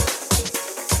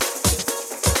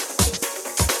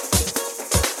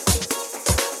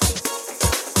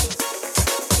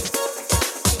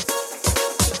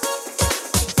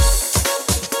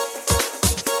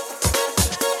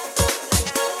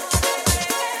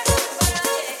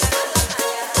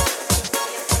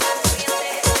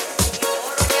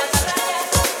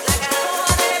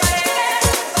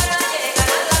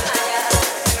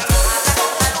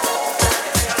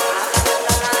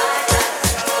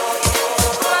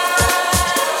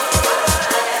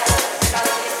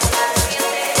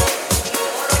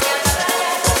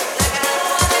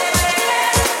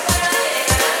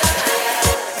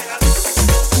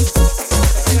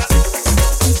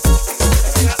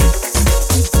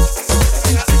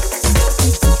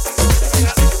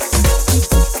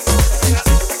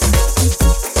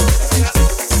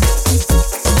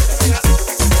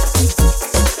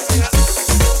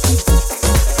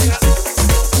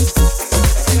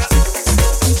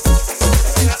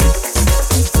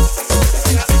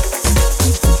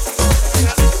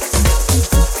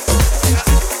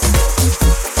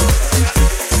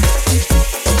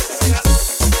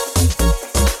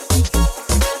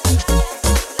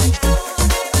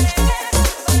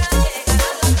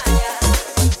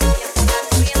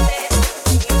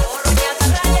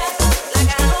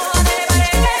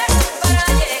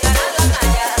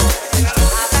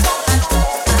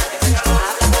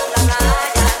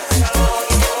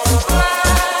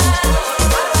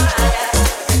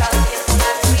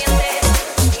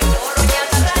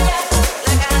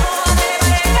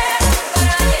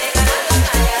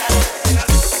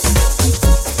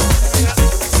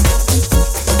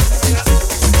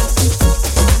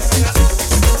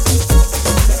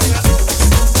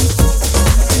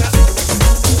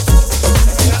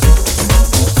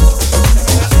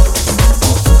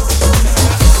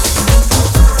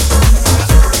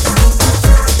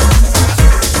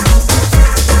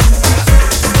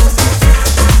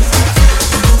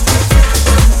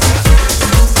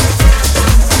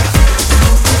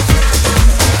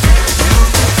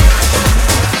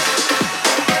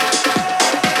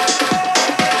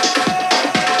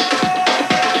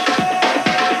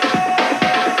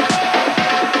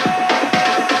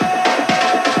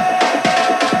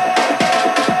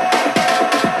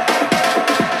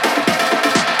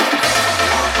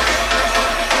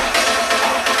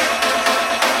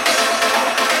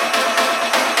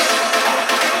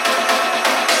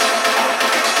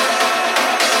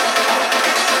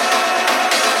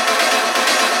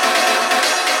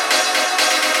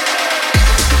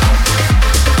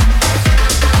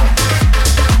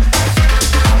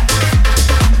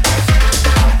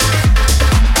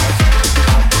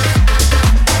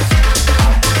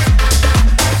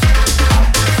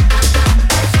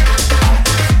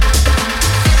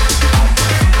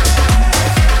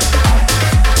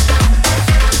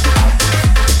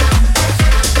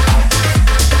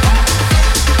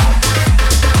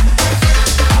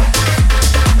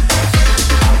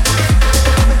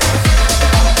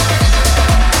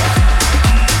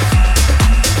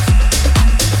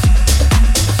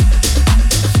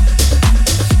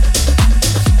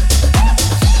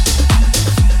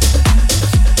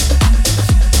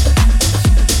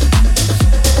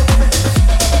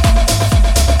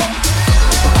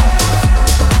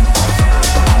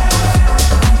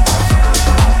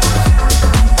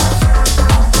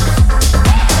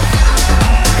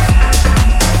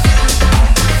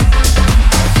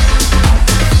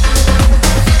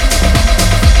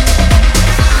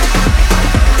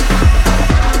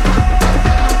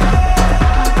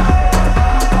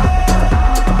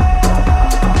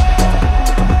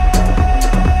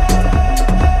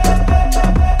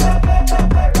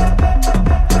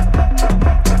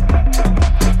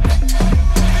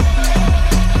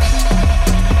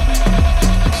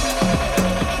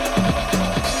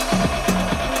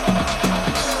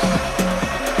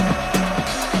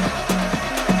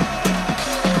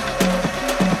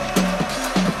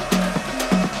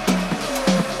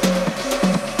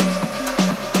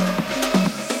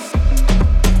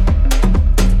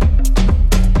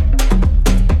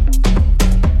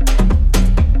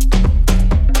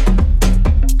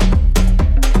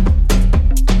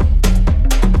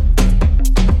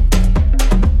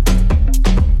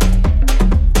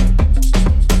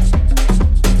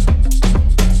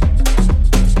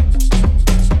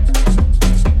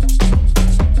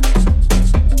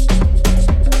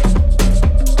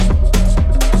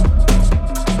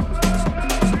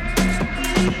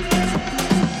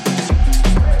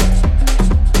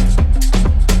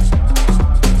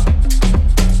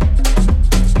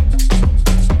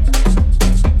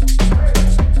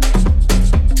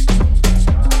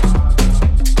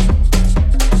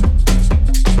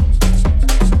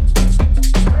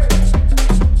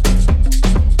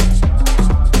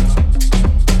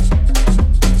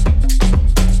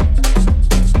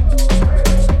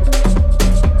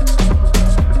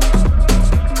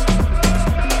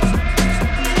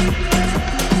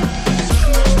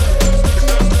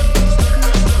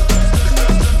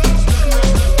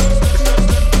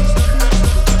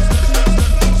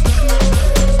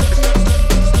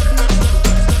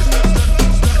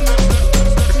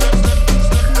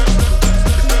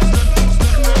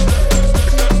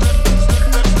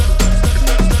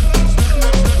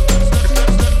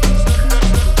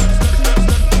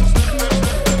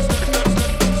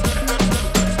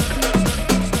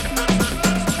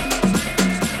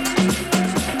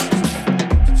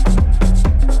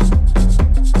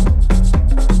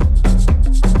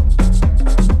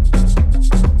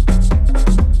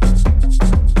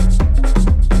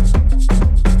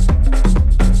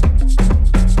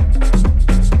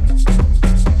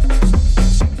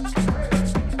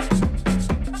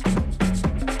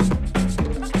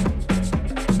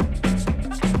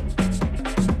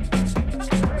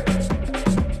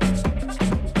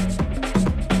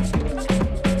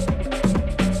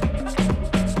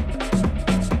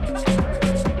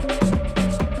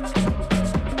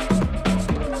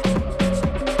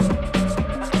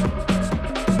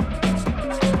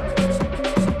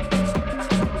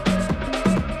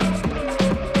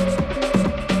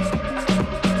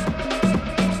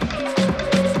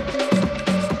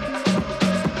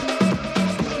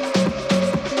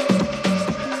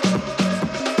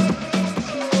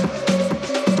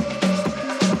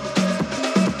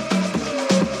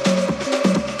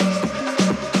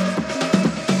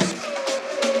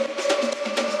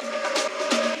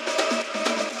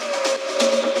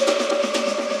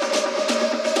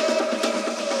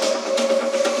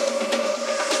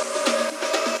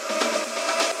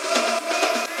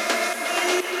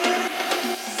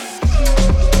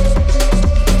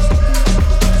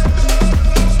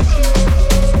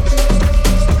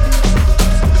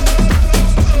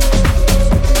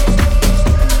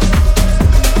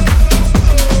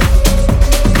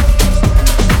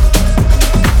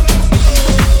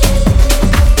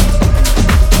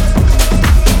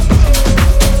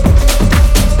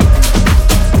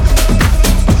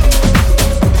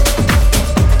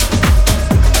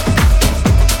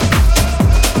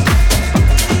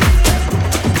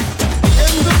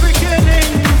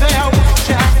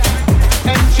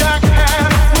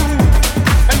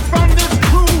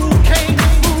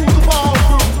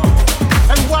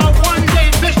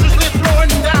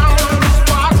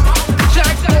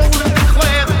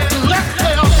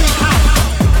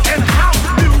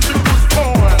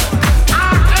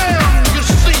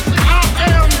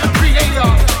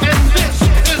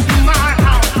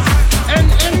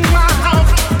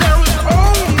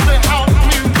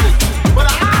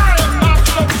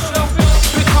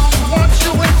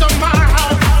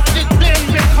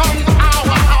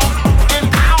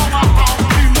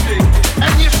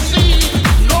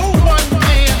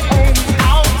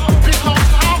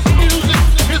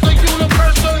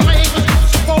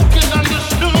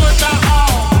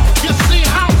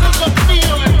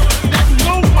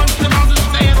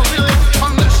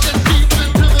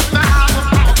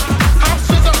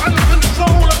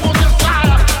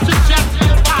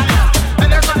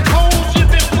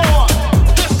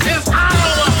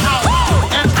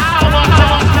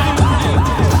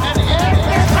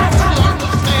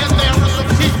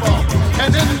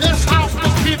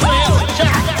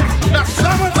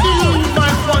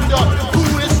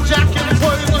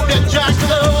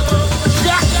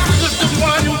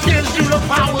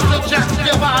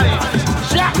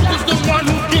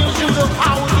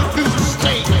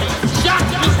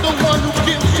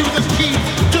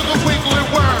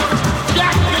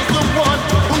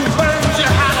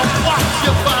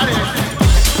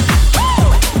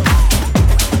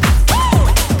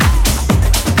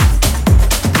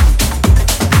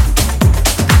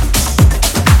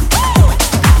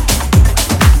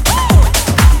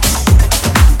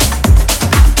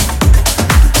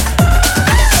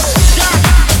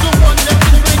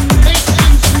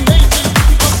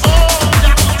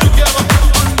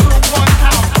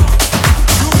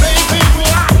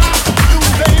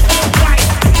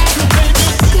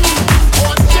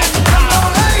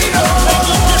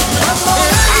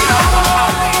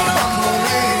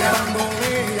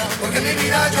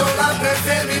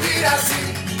 vivir así.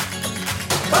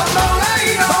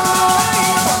 Bamboleo,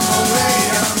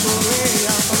 bambolea,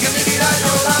 porque mi vida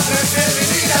yo la prefiero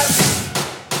vivir así.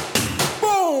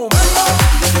 Boom.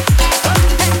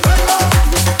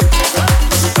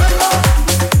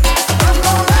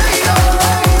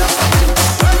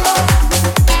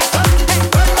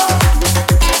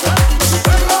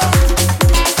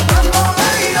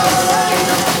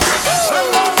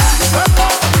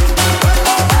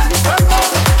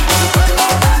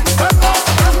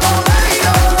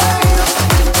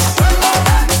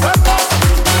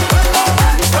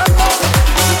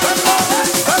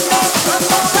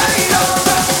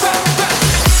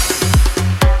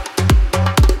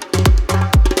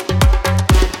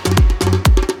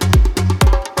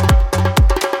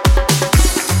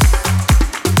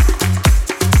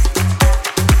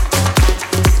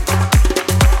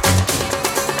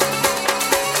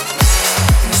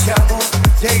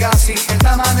 Llega así,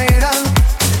 esta manera,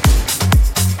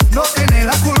 no tiene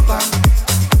la culpa.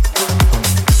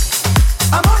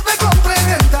 Amor te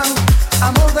complementan,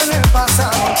 amor del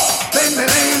pasado. Ven, ven,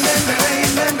 ven, ven,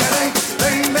 ven, ven, ven,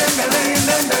 ven, ven, ven,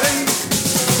 ven, ven.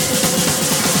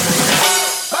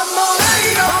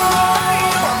 Bamboleo,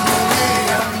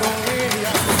 bambolea,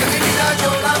 porque mi vida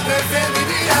yo la prefiero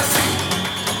vivir así.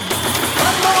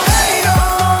 Bamboleo,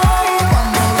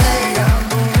 bambolea,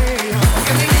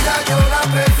 porque mi vida yo la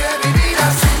prefiero vivir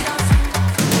así.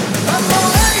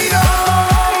 Bamboleo,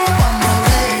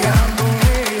 bambolea,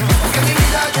 porque mi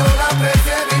vida yo la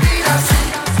prefiero vivir así.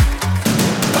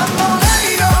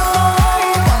 Bamboleo,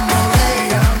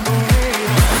 bambolea,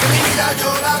 porque mi vida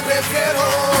yo la prefiero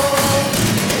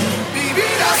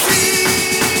vivir así.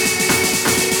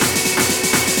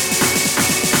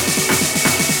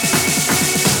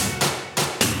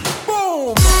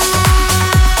 Boom.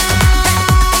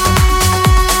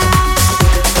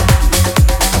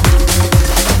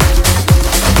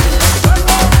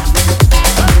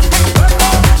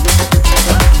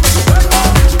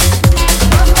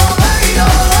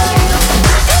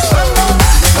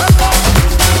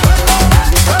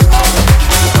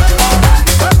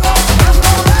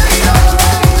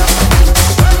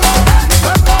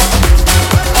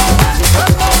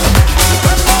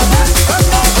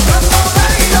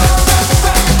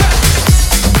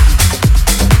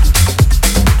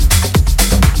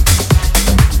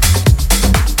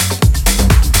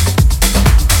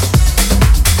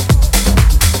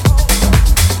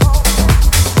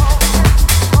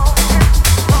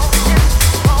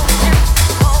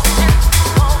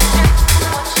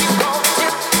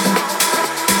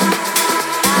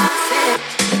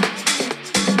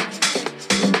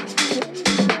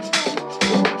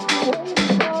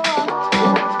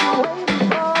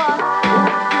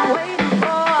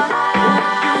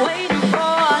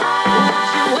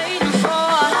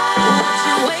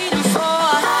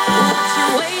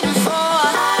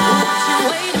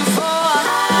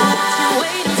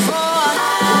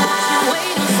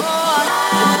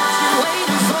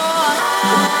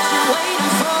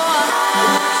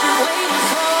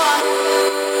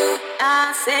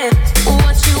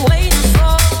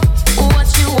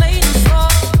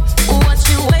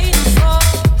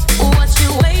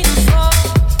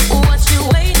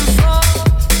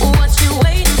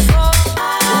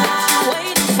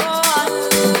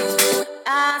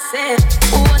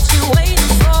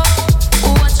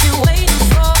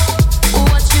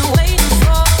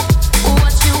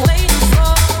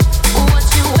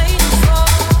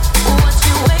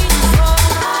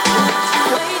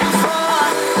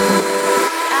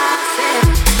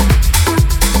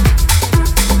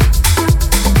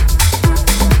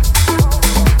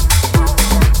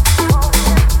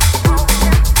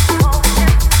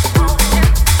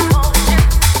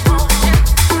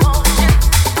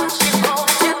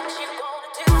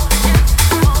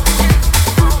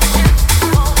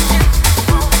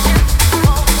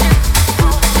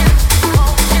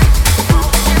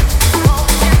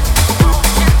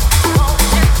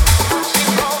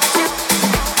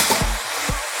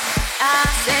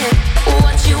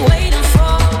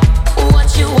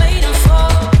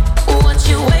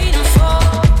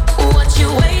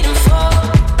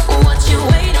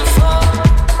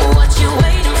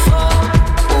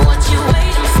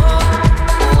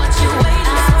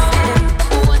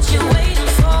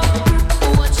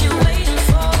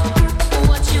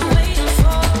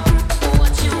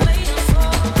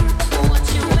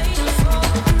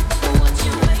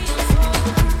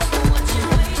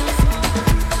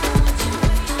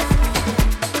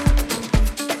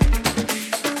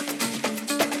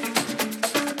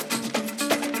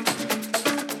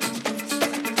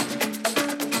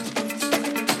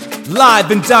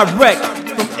 Live and direct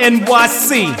from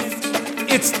NYC.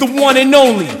 It's the one and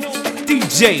only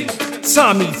DJ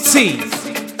Tommy T.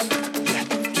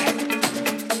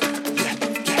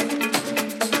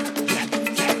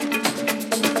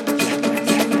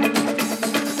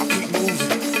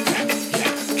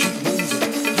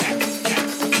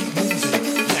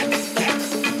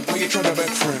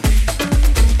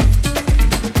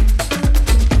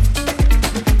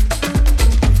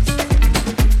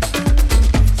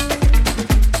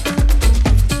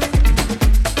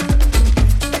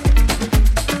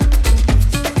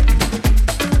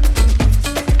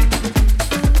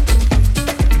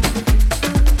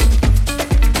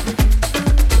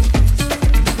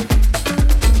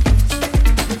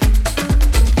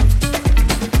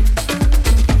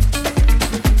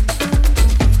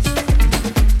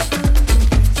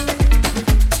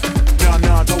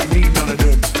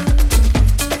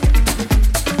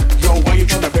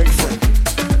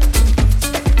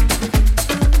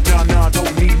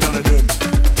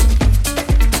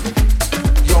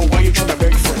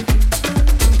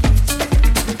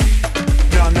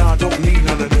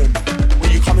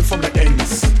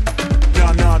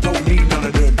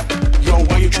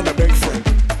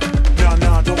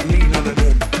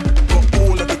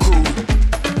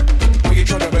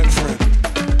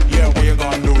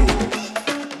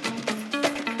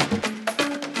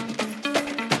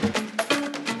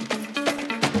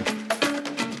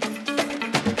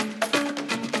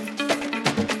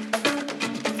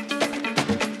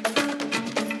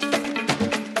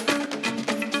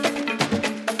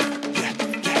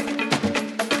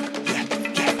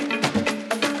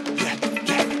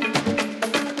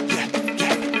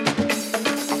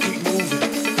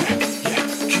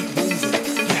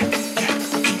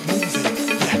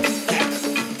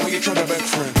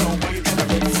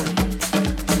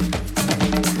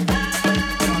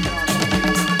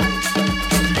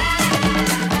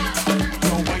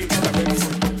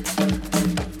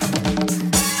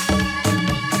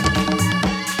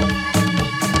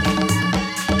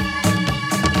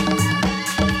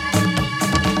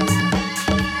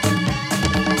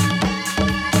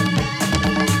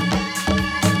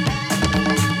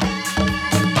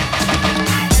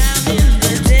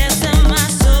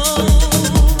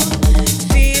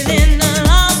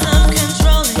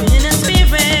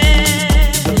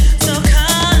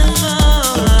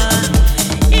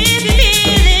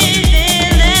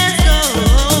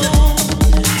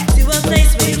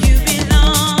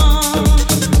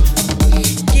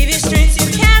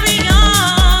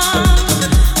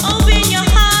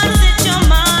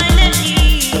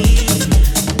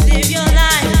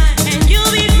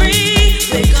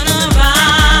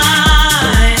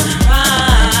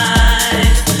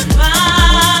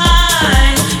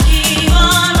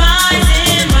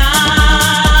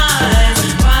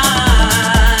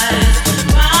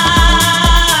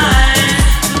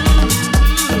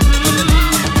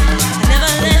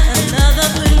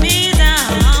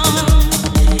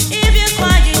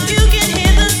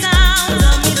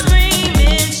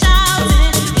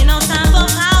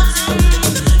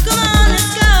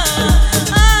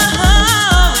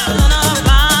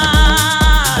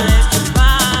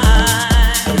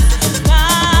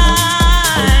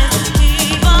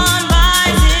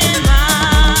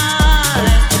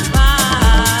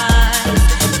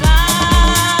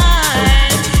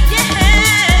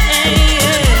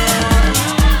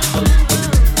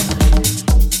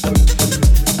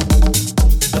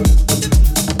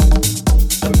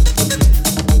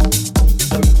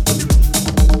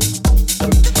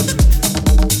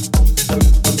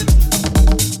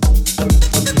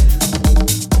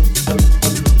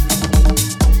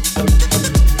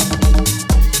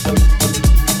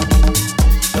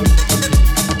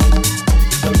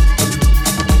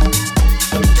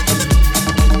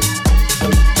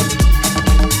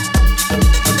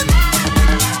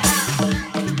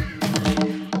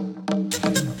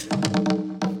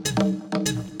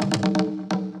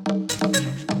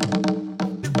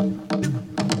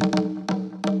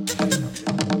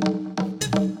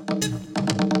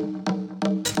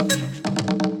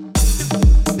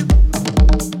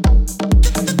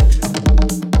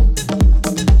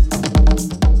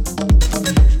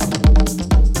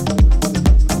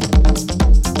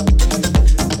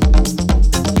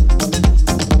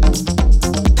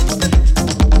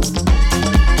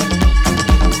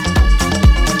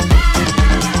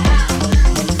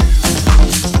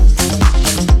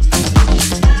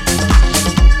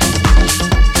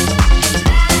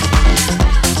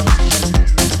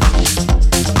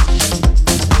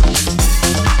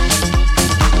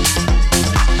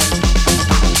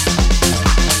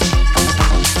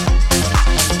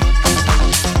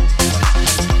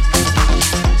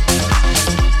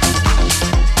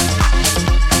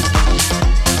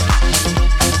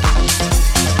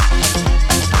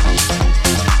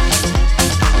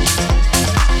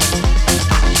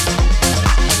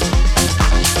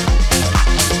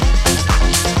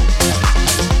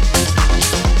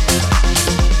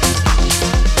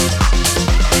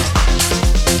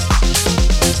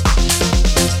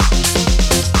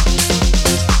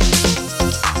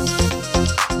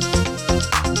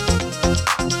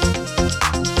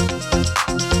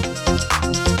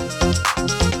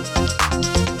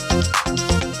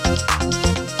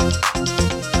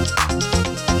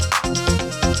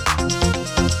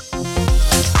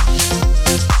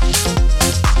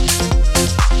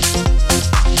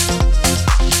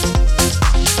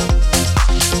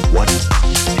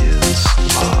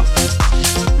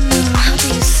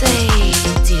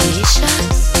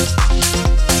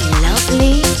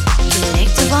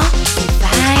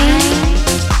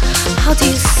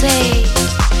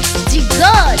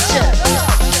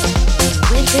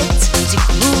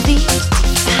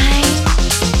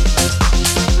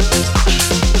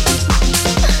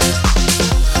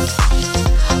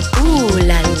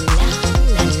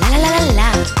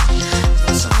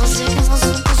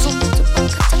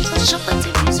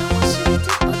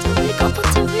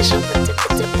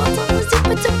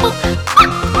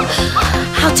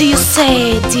 How do you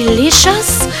say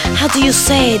delicious? How do you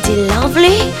say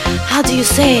lovely? How do you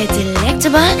say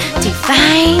delectable,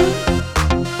 divine?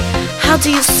 How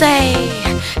do you say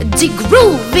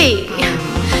groovy?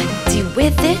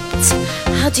 With it?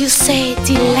 How do you say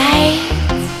delight?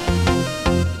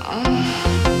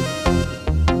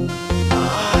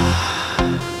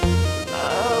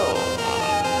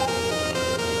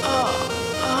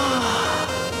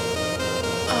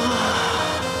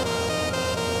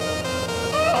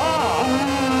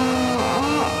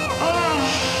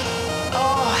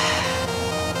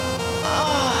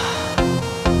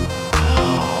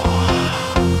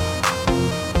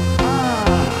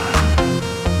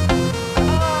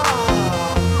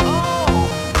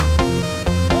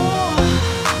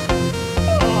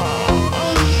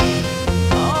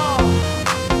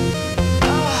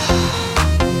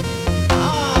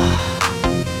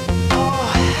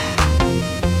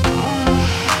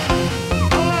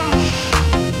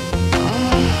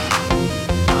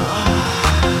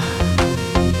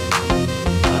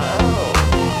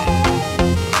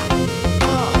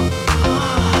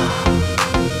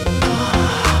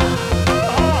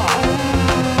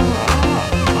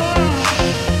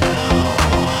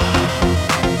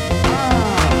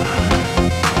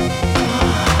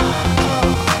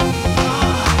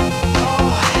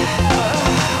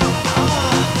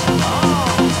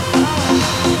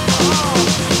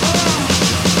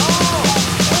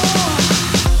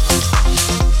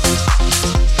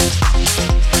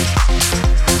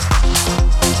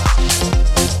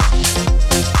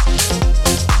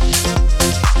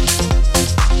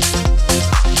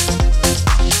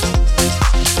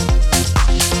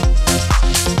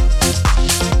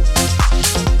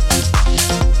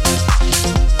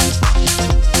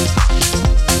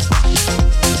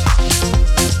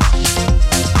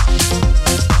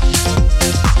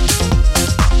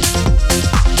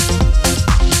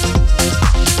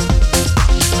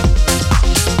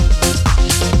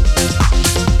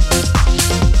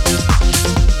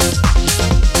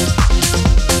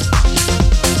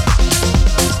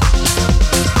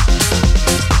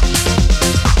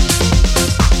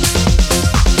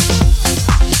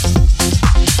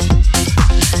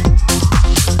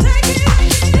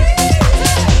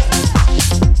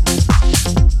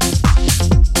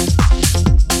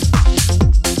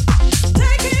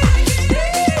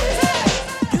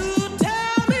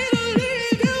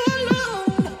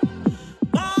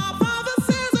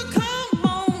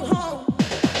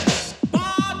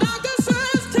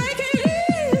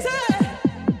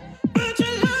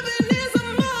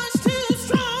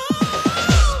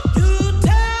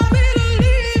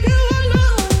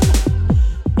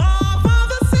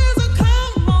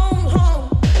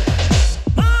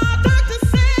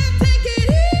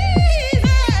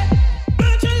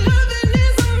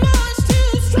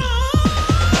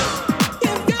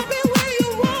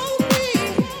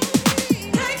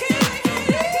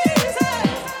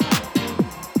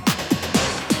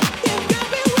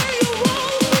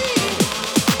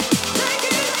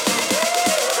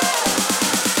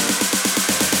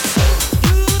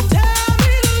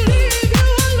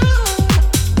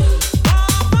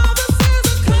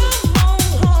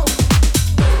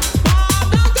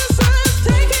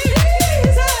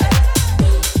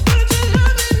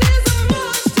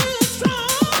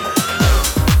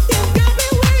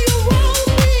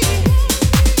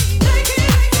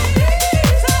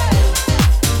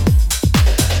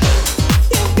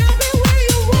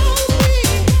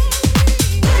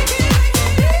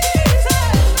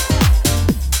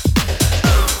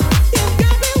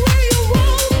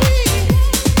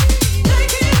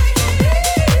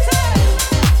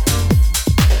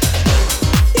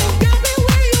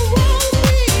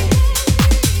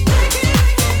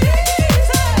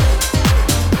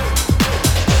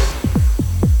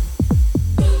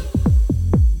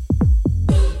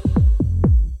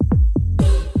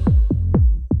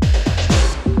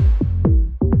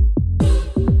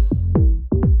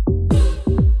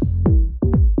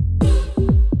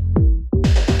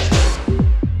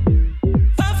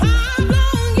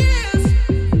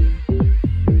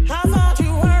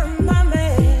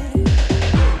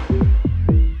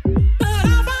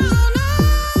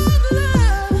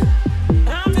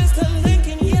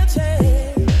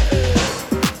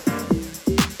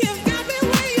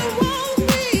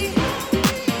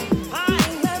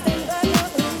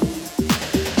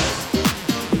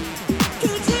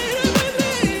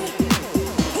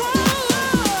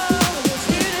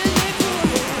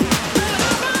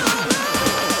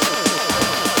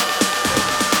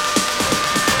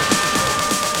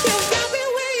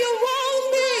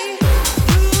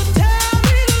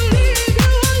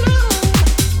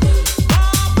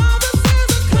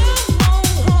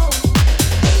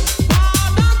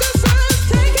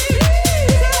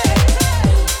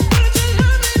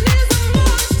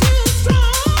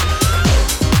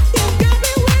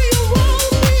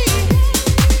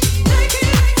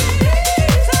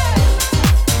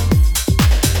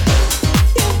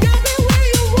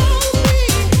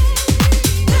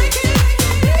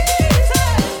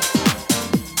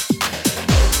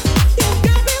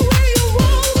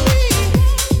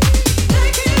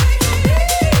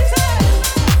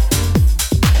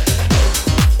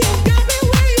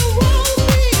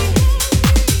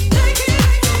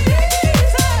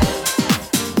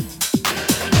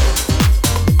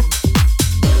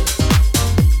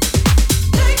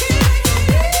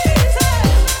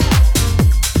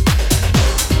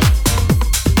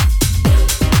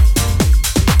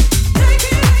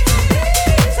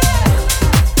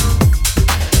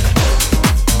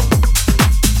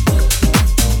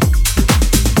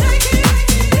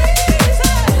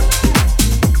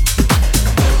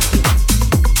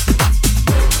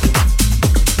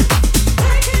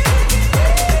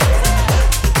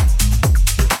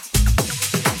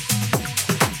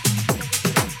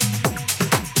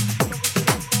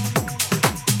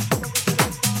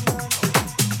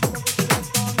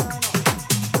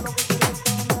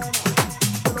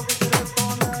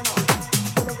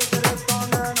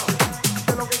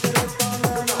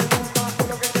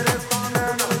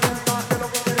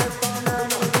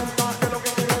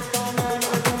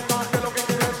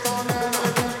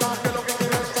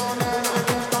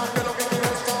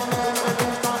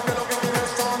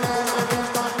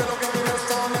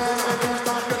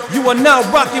 You are now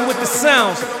rocking with the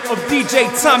sounds of DJ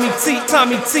Tommy T,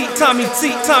 Tommy T, Tommy T,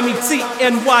 Tommy T,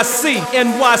 NYC,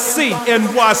 NYC,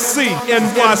 NYC,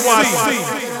 NYC.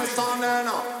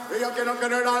 Ella quiere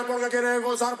querer porque quiere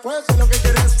gozar, pues lo que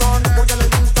quiere es sonar, porque le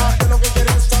gusta, lo que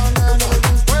quiere es sonar,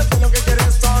 pues lo que quiere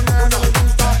es sonar,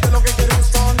 lo que quiere es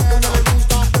sonar,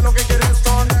 lo que quiere es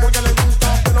sonar, porque le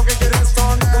gusta, lo que quiere es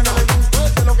sonar,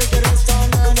 pues lo que quiere es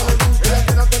sonar. Ella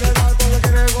quiere querer porque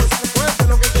quiere gozar, pues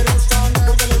lo que quiere es sonar,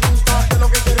 porque le gusta, lo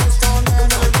que quiere es sonar,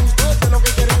 pues lo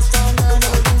que quiere es sonar,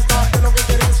 lo que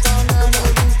quiere es sonar,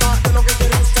 lo que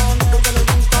quiere es sonar, porque le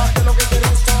gusta, lo que quiere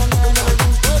es sonar,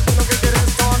 pues lo que quiere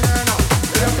es sonar.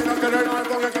 Ella quiere querer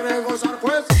porque quiere gozar,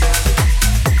 pues.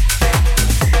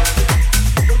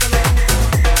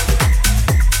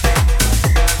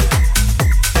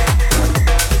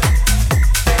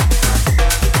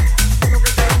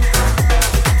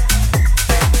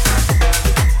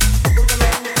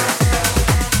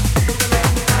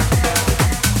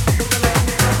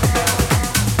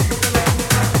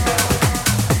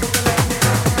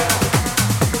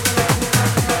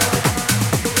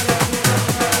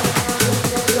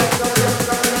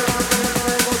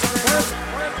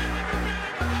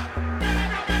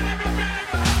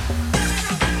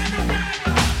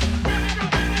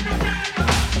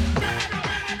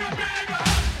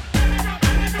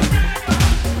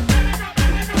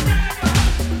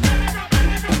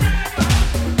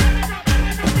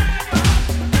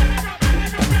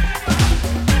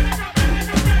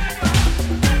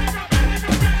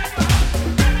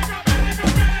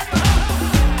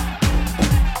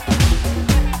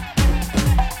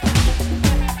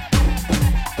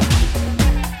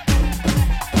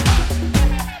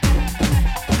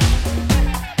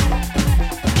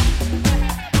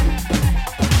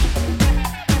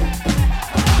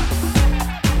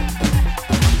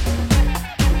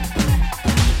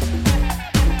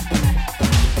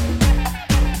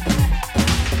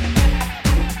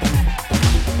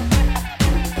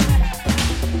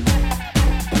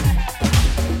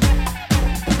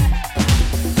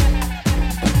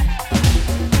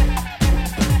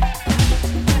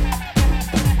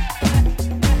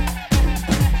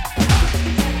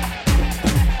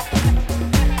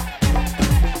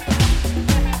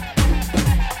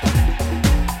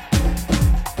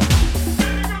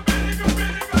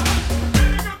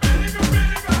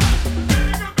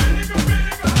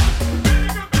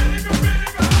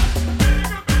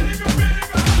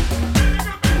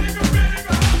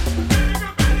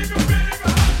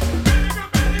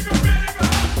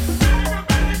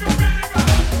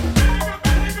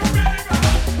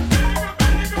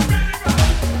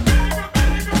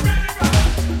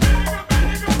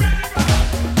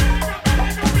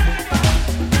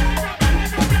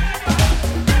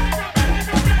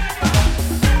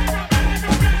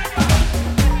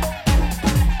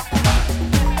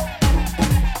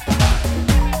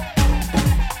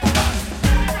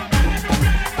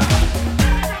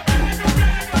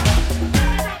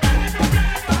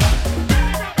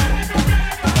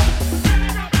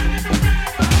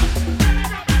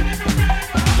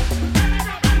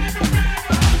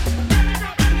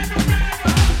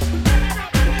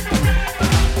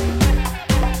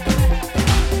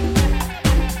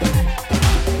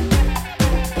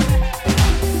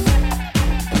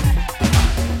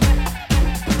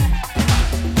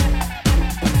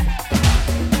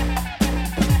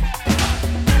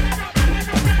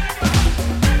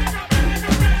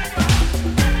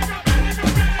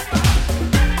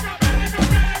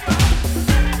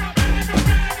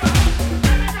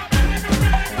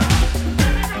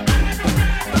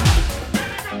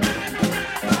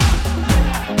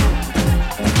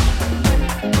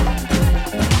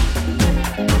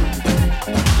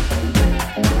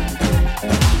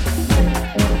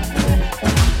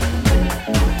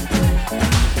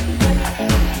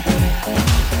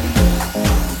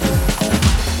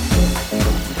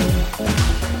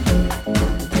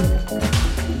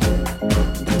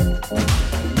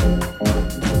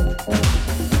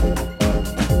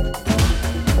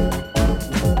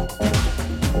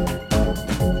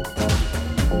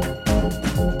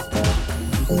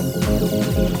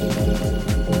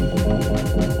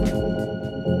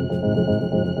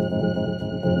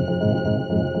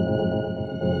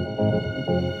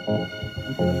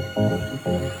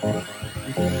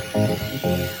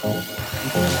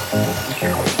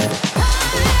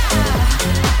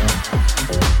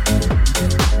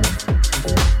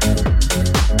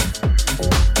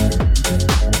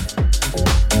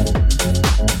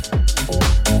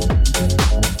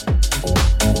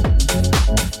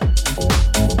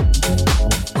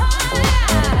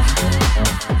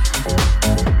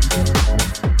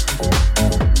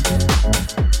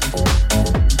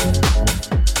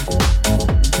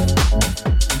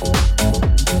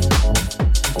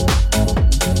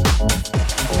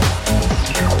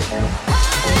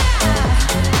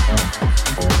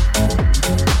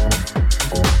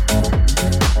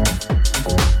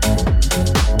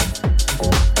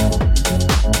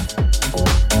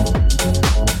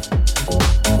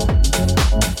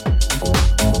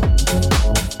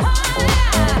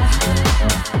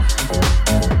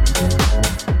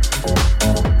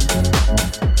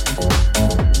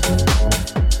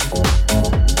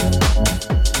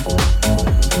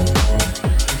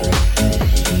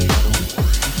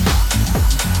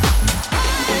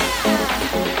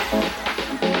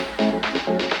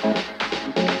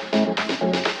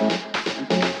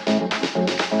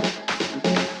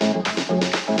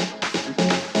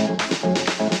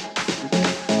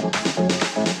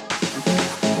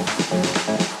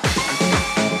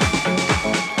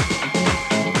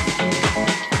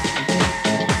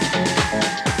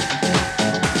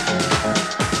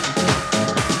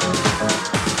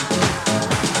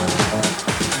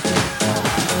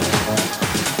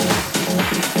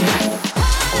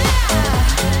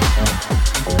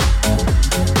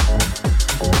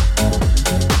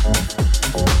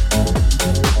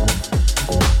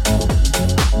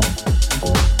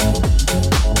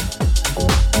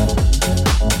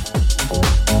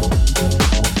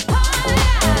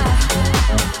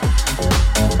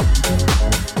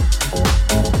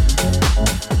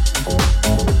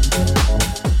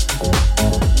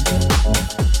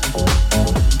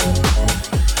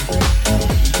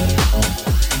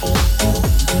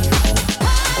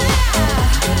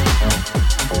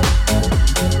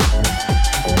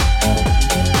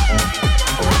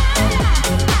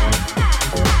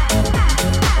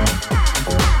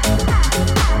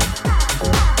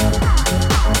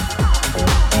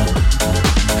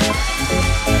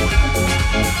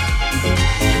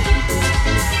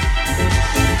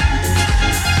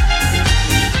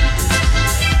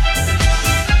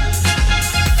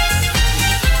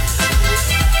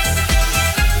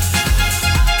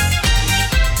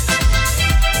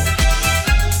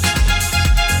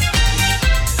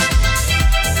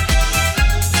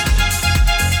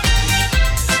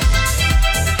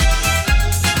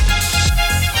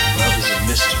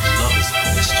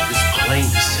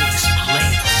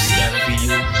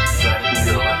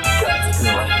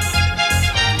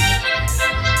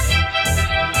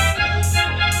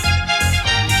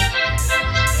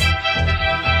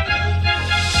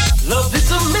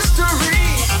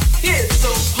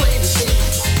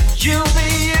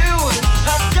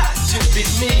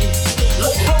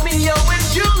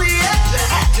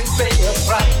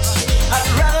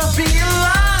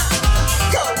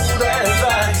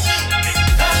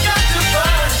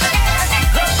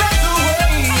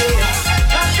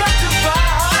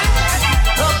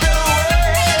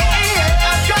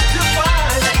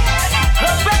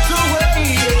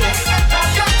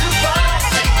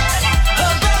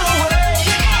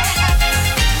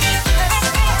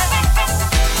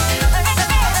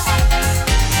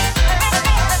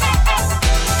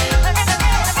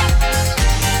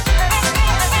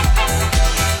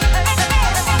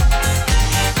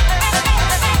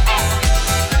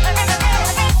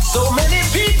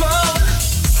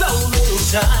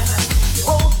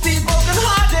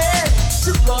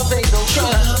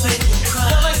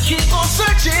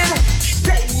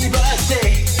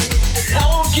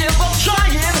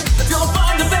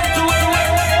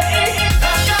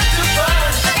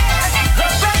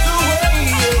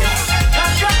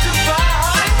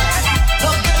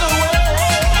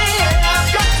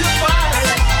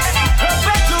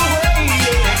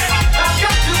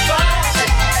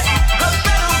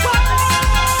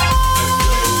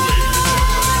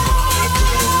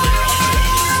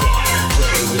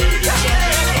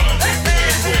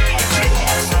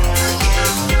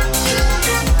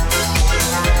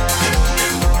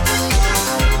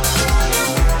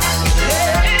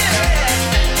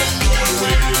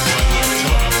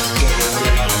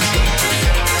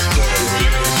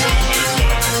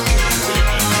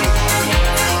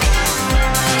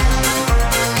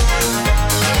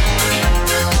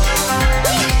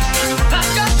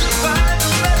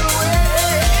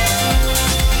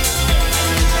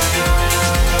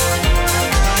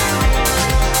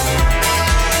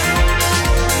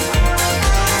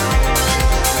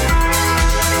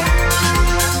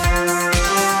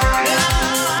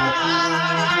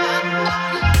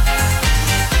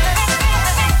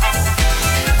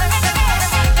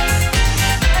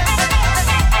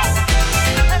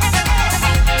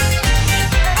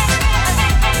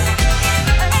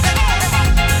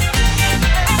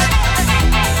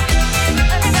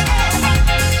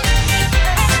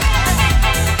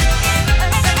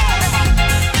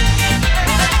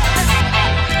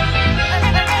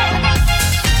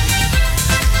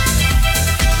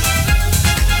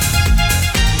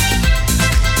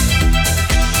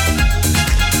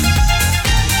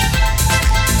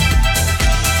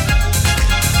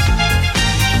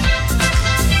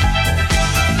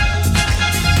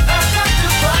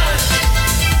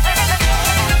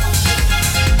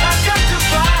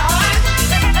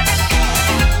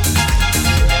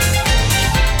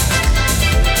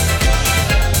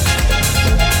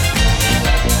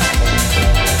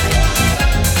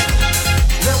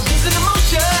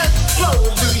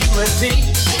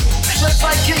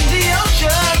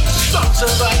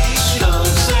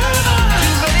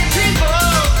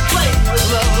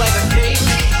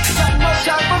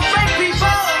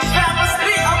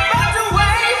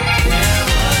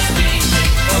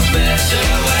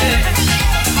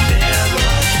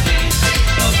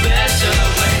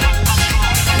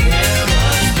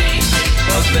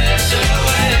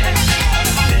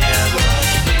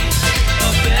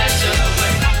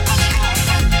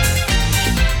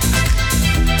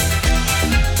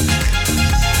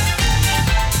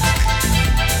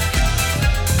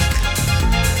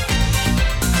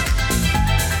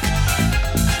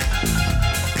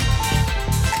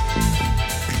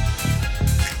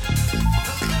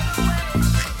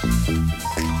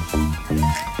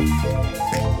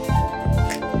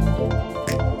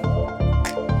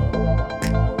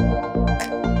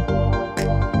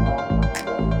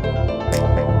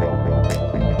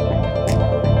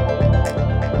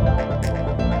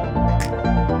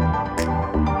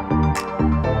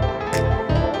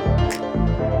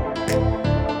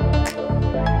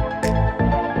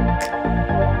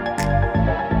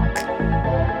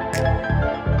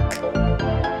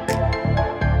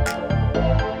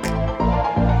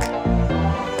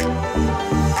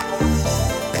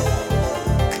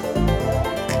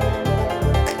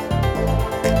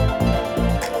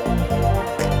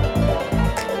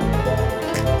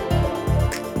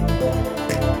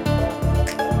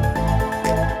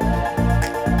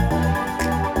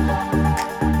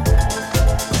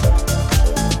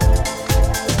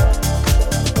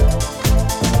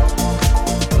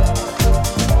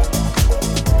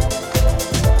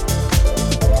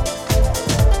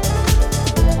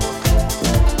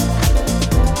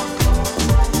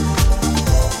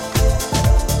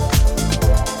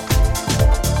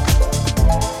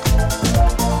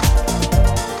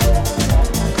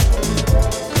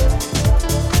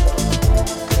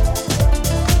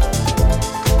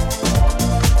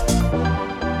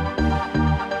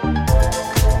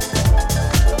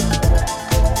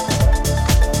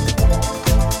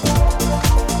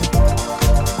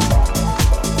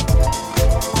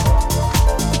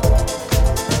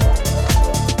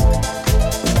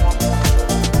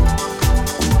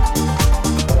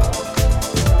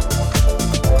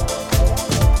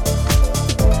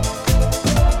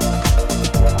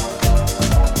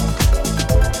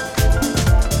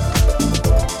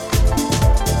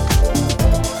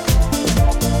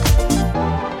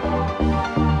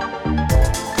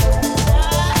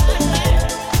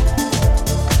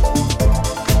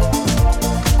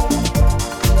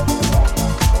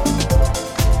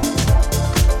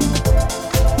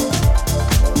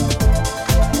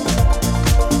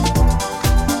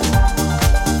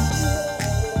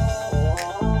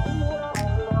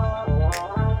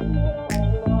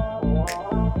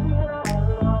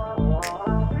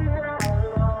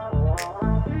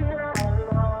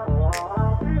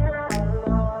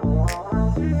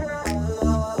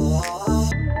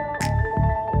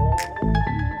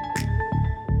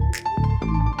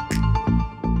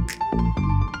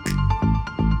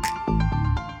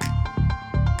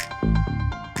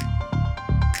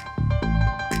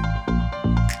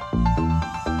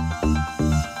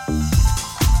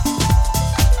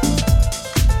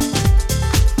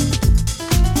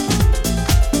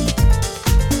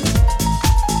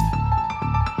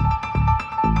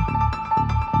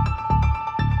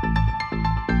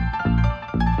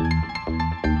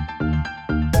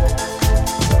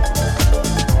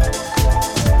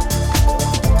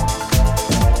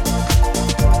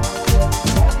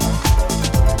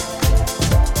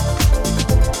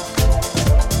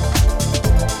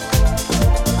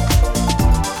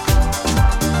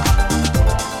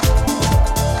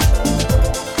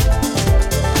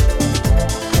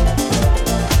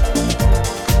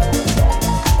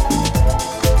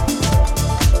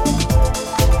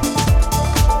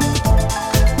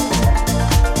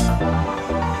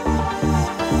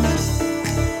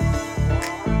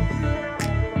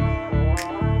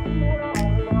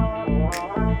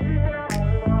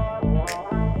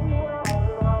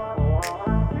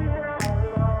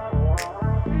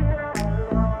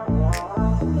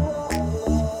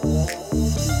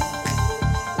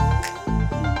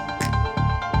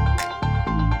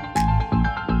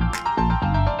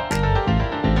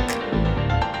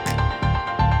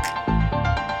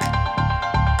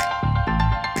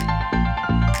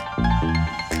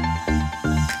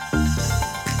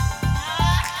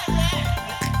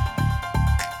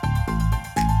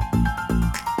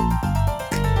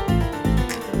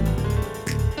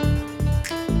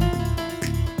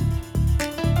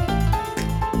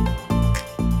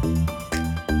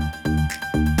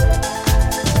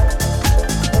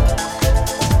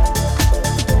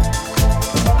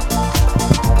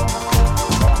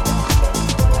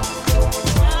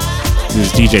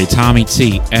 DJ Tommy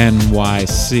T,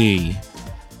 NYC.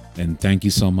 And thank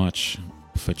you so much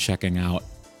for checking out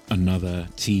another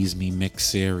Tease Me Mix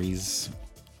series.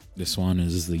 This one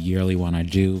is the yearly one I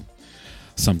do.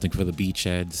 Something for the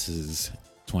Beachheads. This is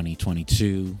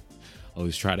 2022.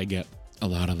 Always try to get a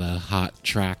lot of the hot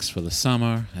tracks for the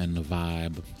summer and the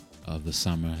vibe of the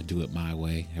summer. I do it my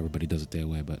way. Everybody does it their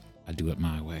way, but I do it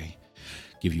my way.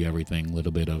 Give you everything, a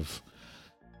little bit of,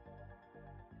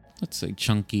 let's say,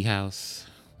 chunky house,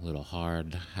 a little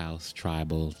hard house,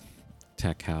 tribal,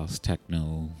 tech house,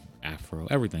 techno, Afro,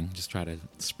 everything. Just try to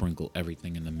sprinkle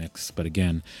everything in the mix. But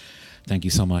again, thank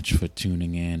you so much for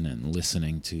tuning in and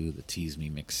listening to the Tease Me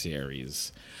Mix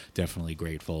series. Definitely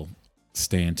grateful.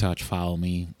 Stay in touch. Follow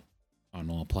me on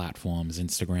all platforms.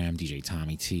 Instagram, DJ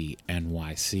Tommy T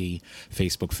NYC.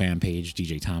 Facebook fan page,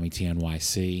 DJ Tommy T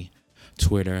NYC.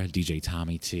 Twitter, DJ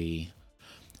Tommy T.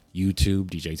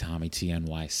 YouTube, DJ Tommy T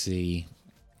NYC.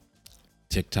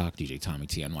 TikTok, DJ Tommy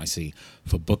T NYC.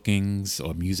 For bookings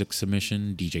or music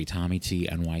submission, DJ Tommy T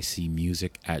NYC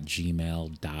music at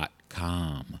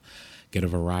gmail.com. Get a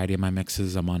variety of my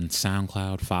mixes. I'm on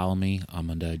SoundCloud. Follow me. I'm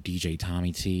under DJ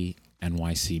Tommy T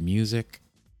NYC music.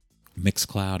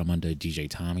 Mixcloud, I'm under DJ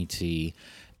Tommy T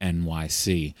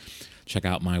NYC. Check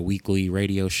out my weekly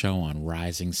radio show on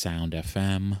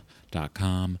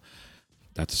risingsoundfm.com.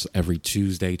 That's every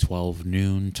Tuesday, 12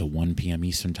 noon to 1 p.m.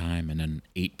 Eastern Time, and then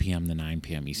 8 p.m. to 9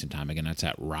 p.m. Eastern Time. Again, that's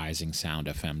at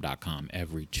risingsoundfm.com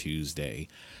every Tuesday.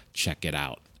 Check it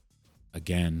out.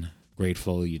 Again,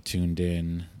 grateful you tuned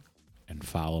in and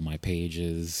follow my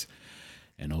pages,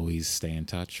 and always stay in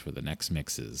touch for the next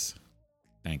mixes.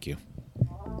 Thank you.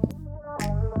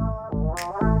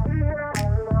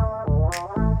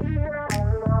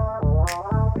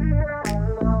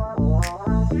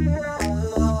 Yeah.